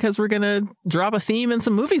watch because we're going to drop a theme and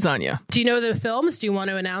some movies on you. Do you know the films? Do you want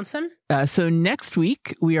to announce them? So next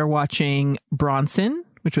week, we are watching Bronson,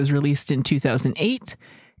 which was released in 2008,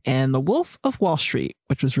 and The Wolf of Wall Street,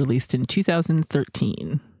 which was released in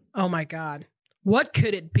 2013. Oh my God. What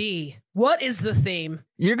could it be? What is the theme?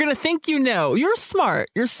 You're going to think you know. You're smart.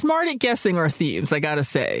 You're smart at guessing our themes, I got to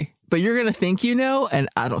say. But you're going to think you know, and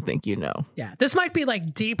I don't think you know. Yeah, this might be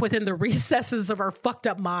like deep within the recesses of our fucked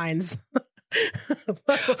up minds.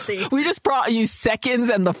 We'll see. We just brought you Seconds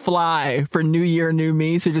and The Fly for New Year, New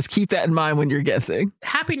Me, so just keep that in mind when you're guessing.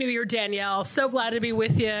 Happy New Year, Danielle. So glad to be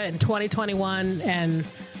with you in 2021, and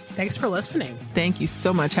thanks for listening. Thank you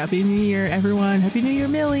so much. Happy New Year, everyone. Happy New Year,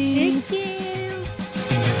 Millie. Thank you.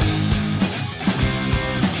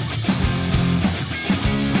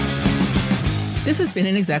 This has been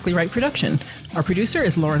an Exactly Right production. Our producer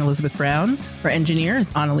is Lauren Elizabeth Brown. Our engineer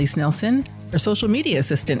is Annalise Nelson. Our social media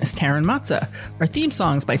assistant is Taryn Matza. Our theme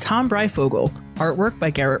songs by Tom Breyfogle. Artwork by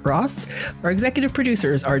Garrett Ross. Our executive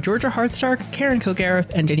producers are Georgia Hardstark, Karen Kilgariff,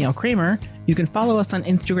 and Danielle Kramer. You can follow us on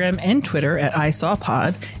Instagram and Twitter at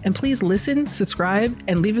ISawPod. And please listen, subscribe,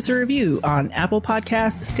 and leave us a review on Apple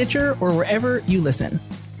Podcasts, Stitcher, or wherever you listen.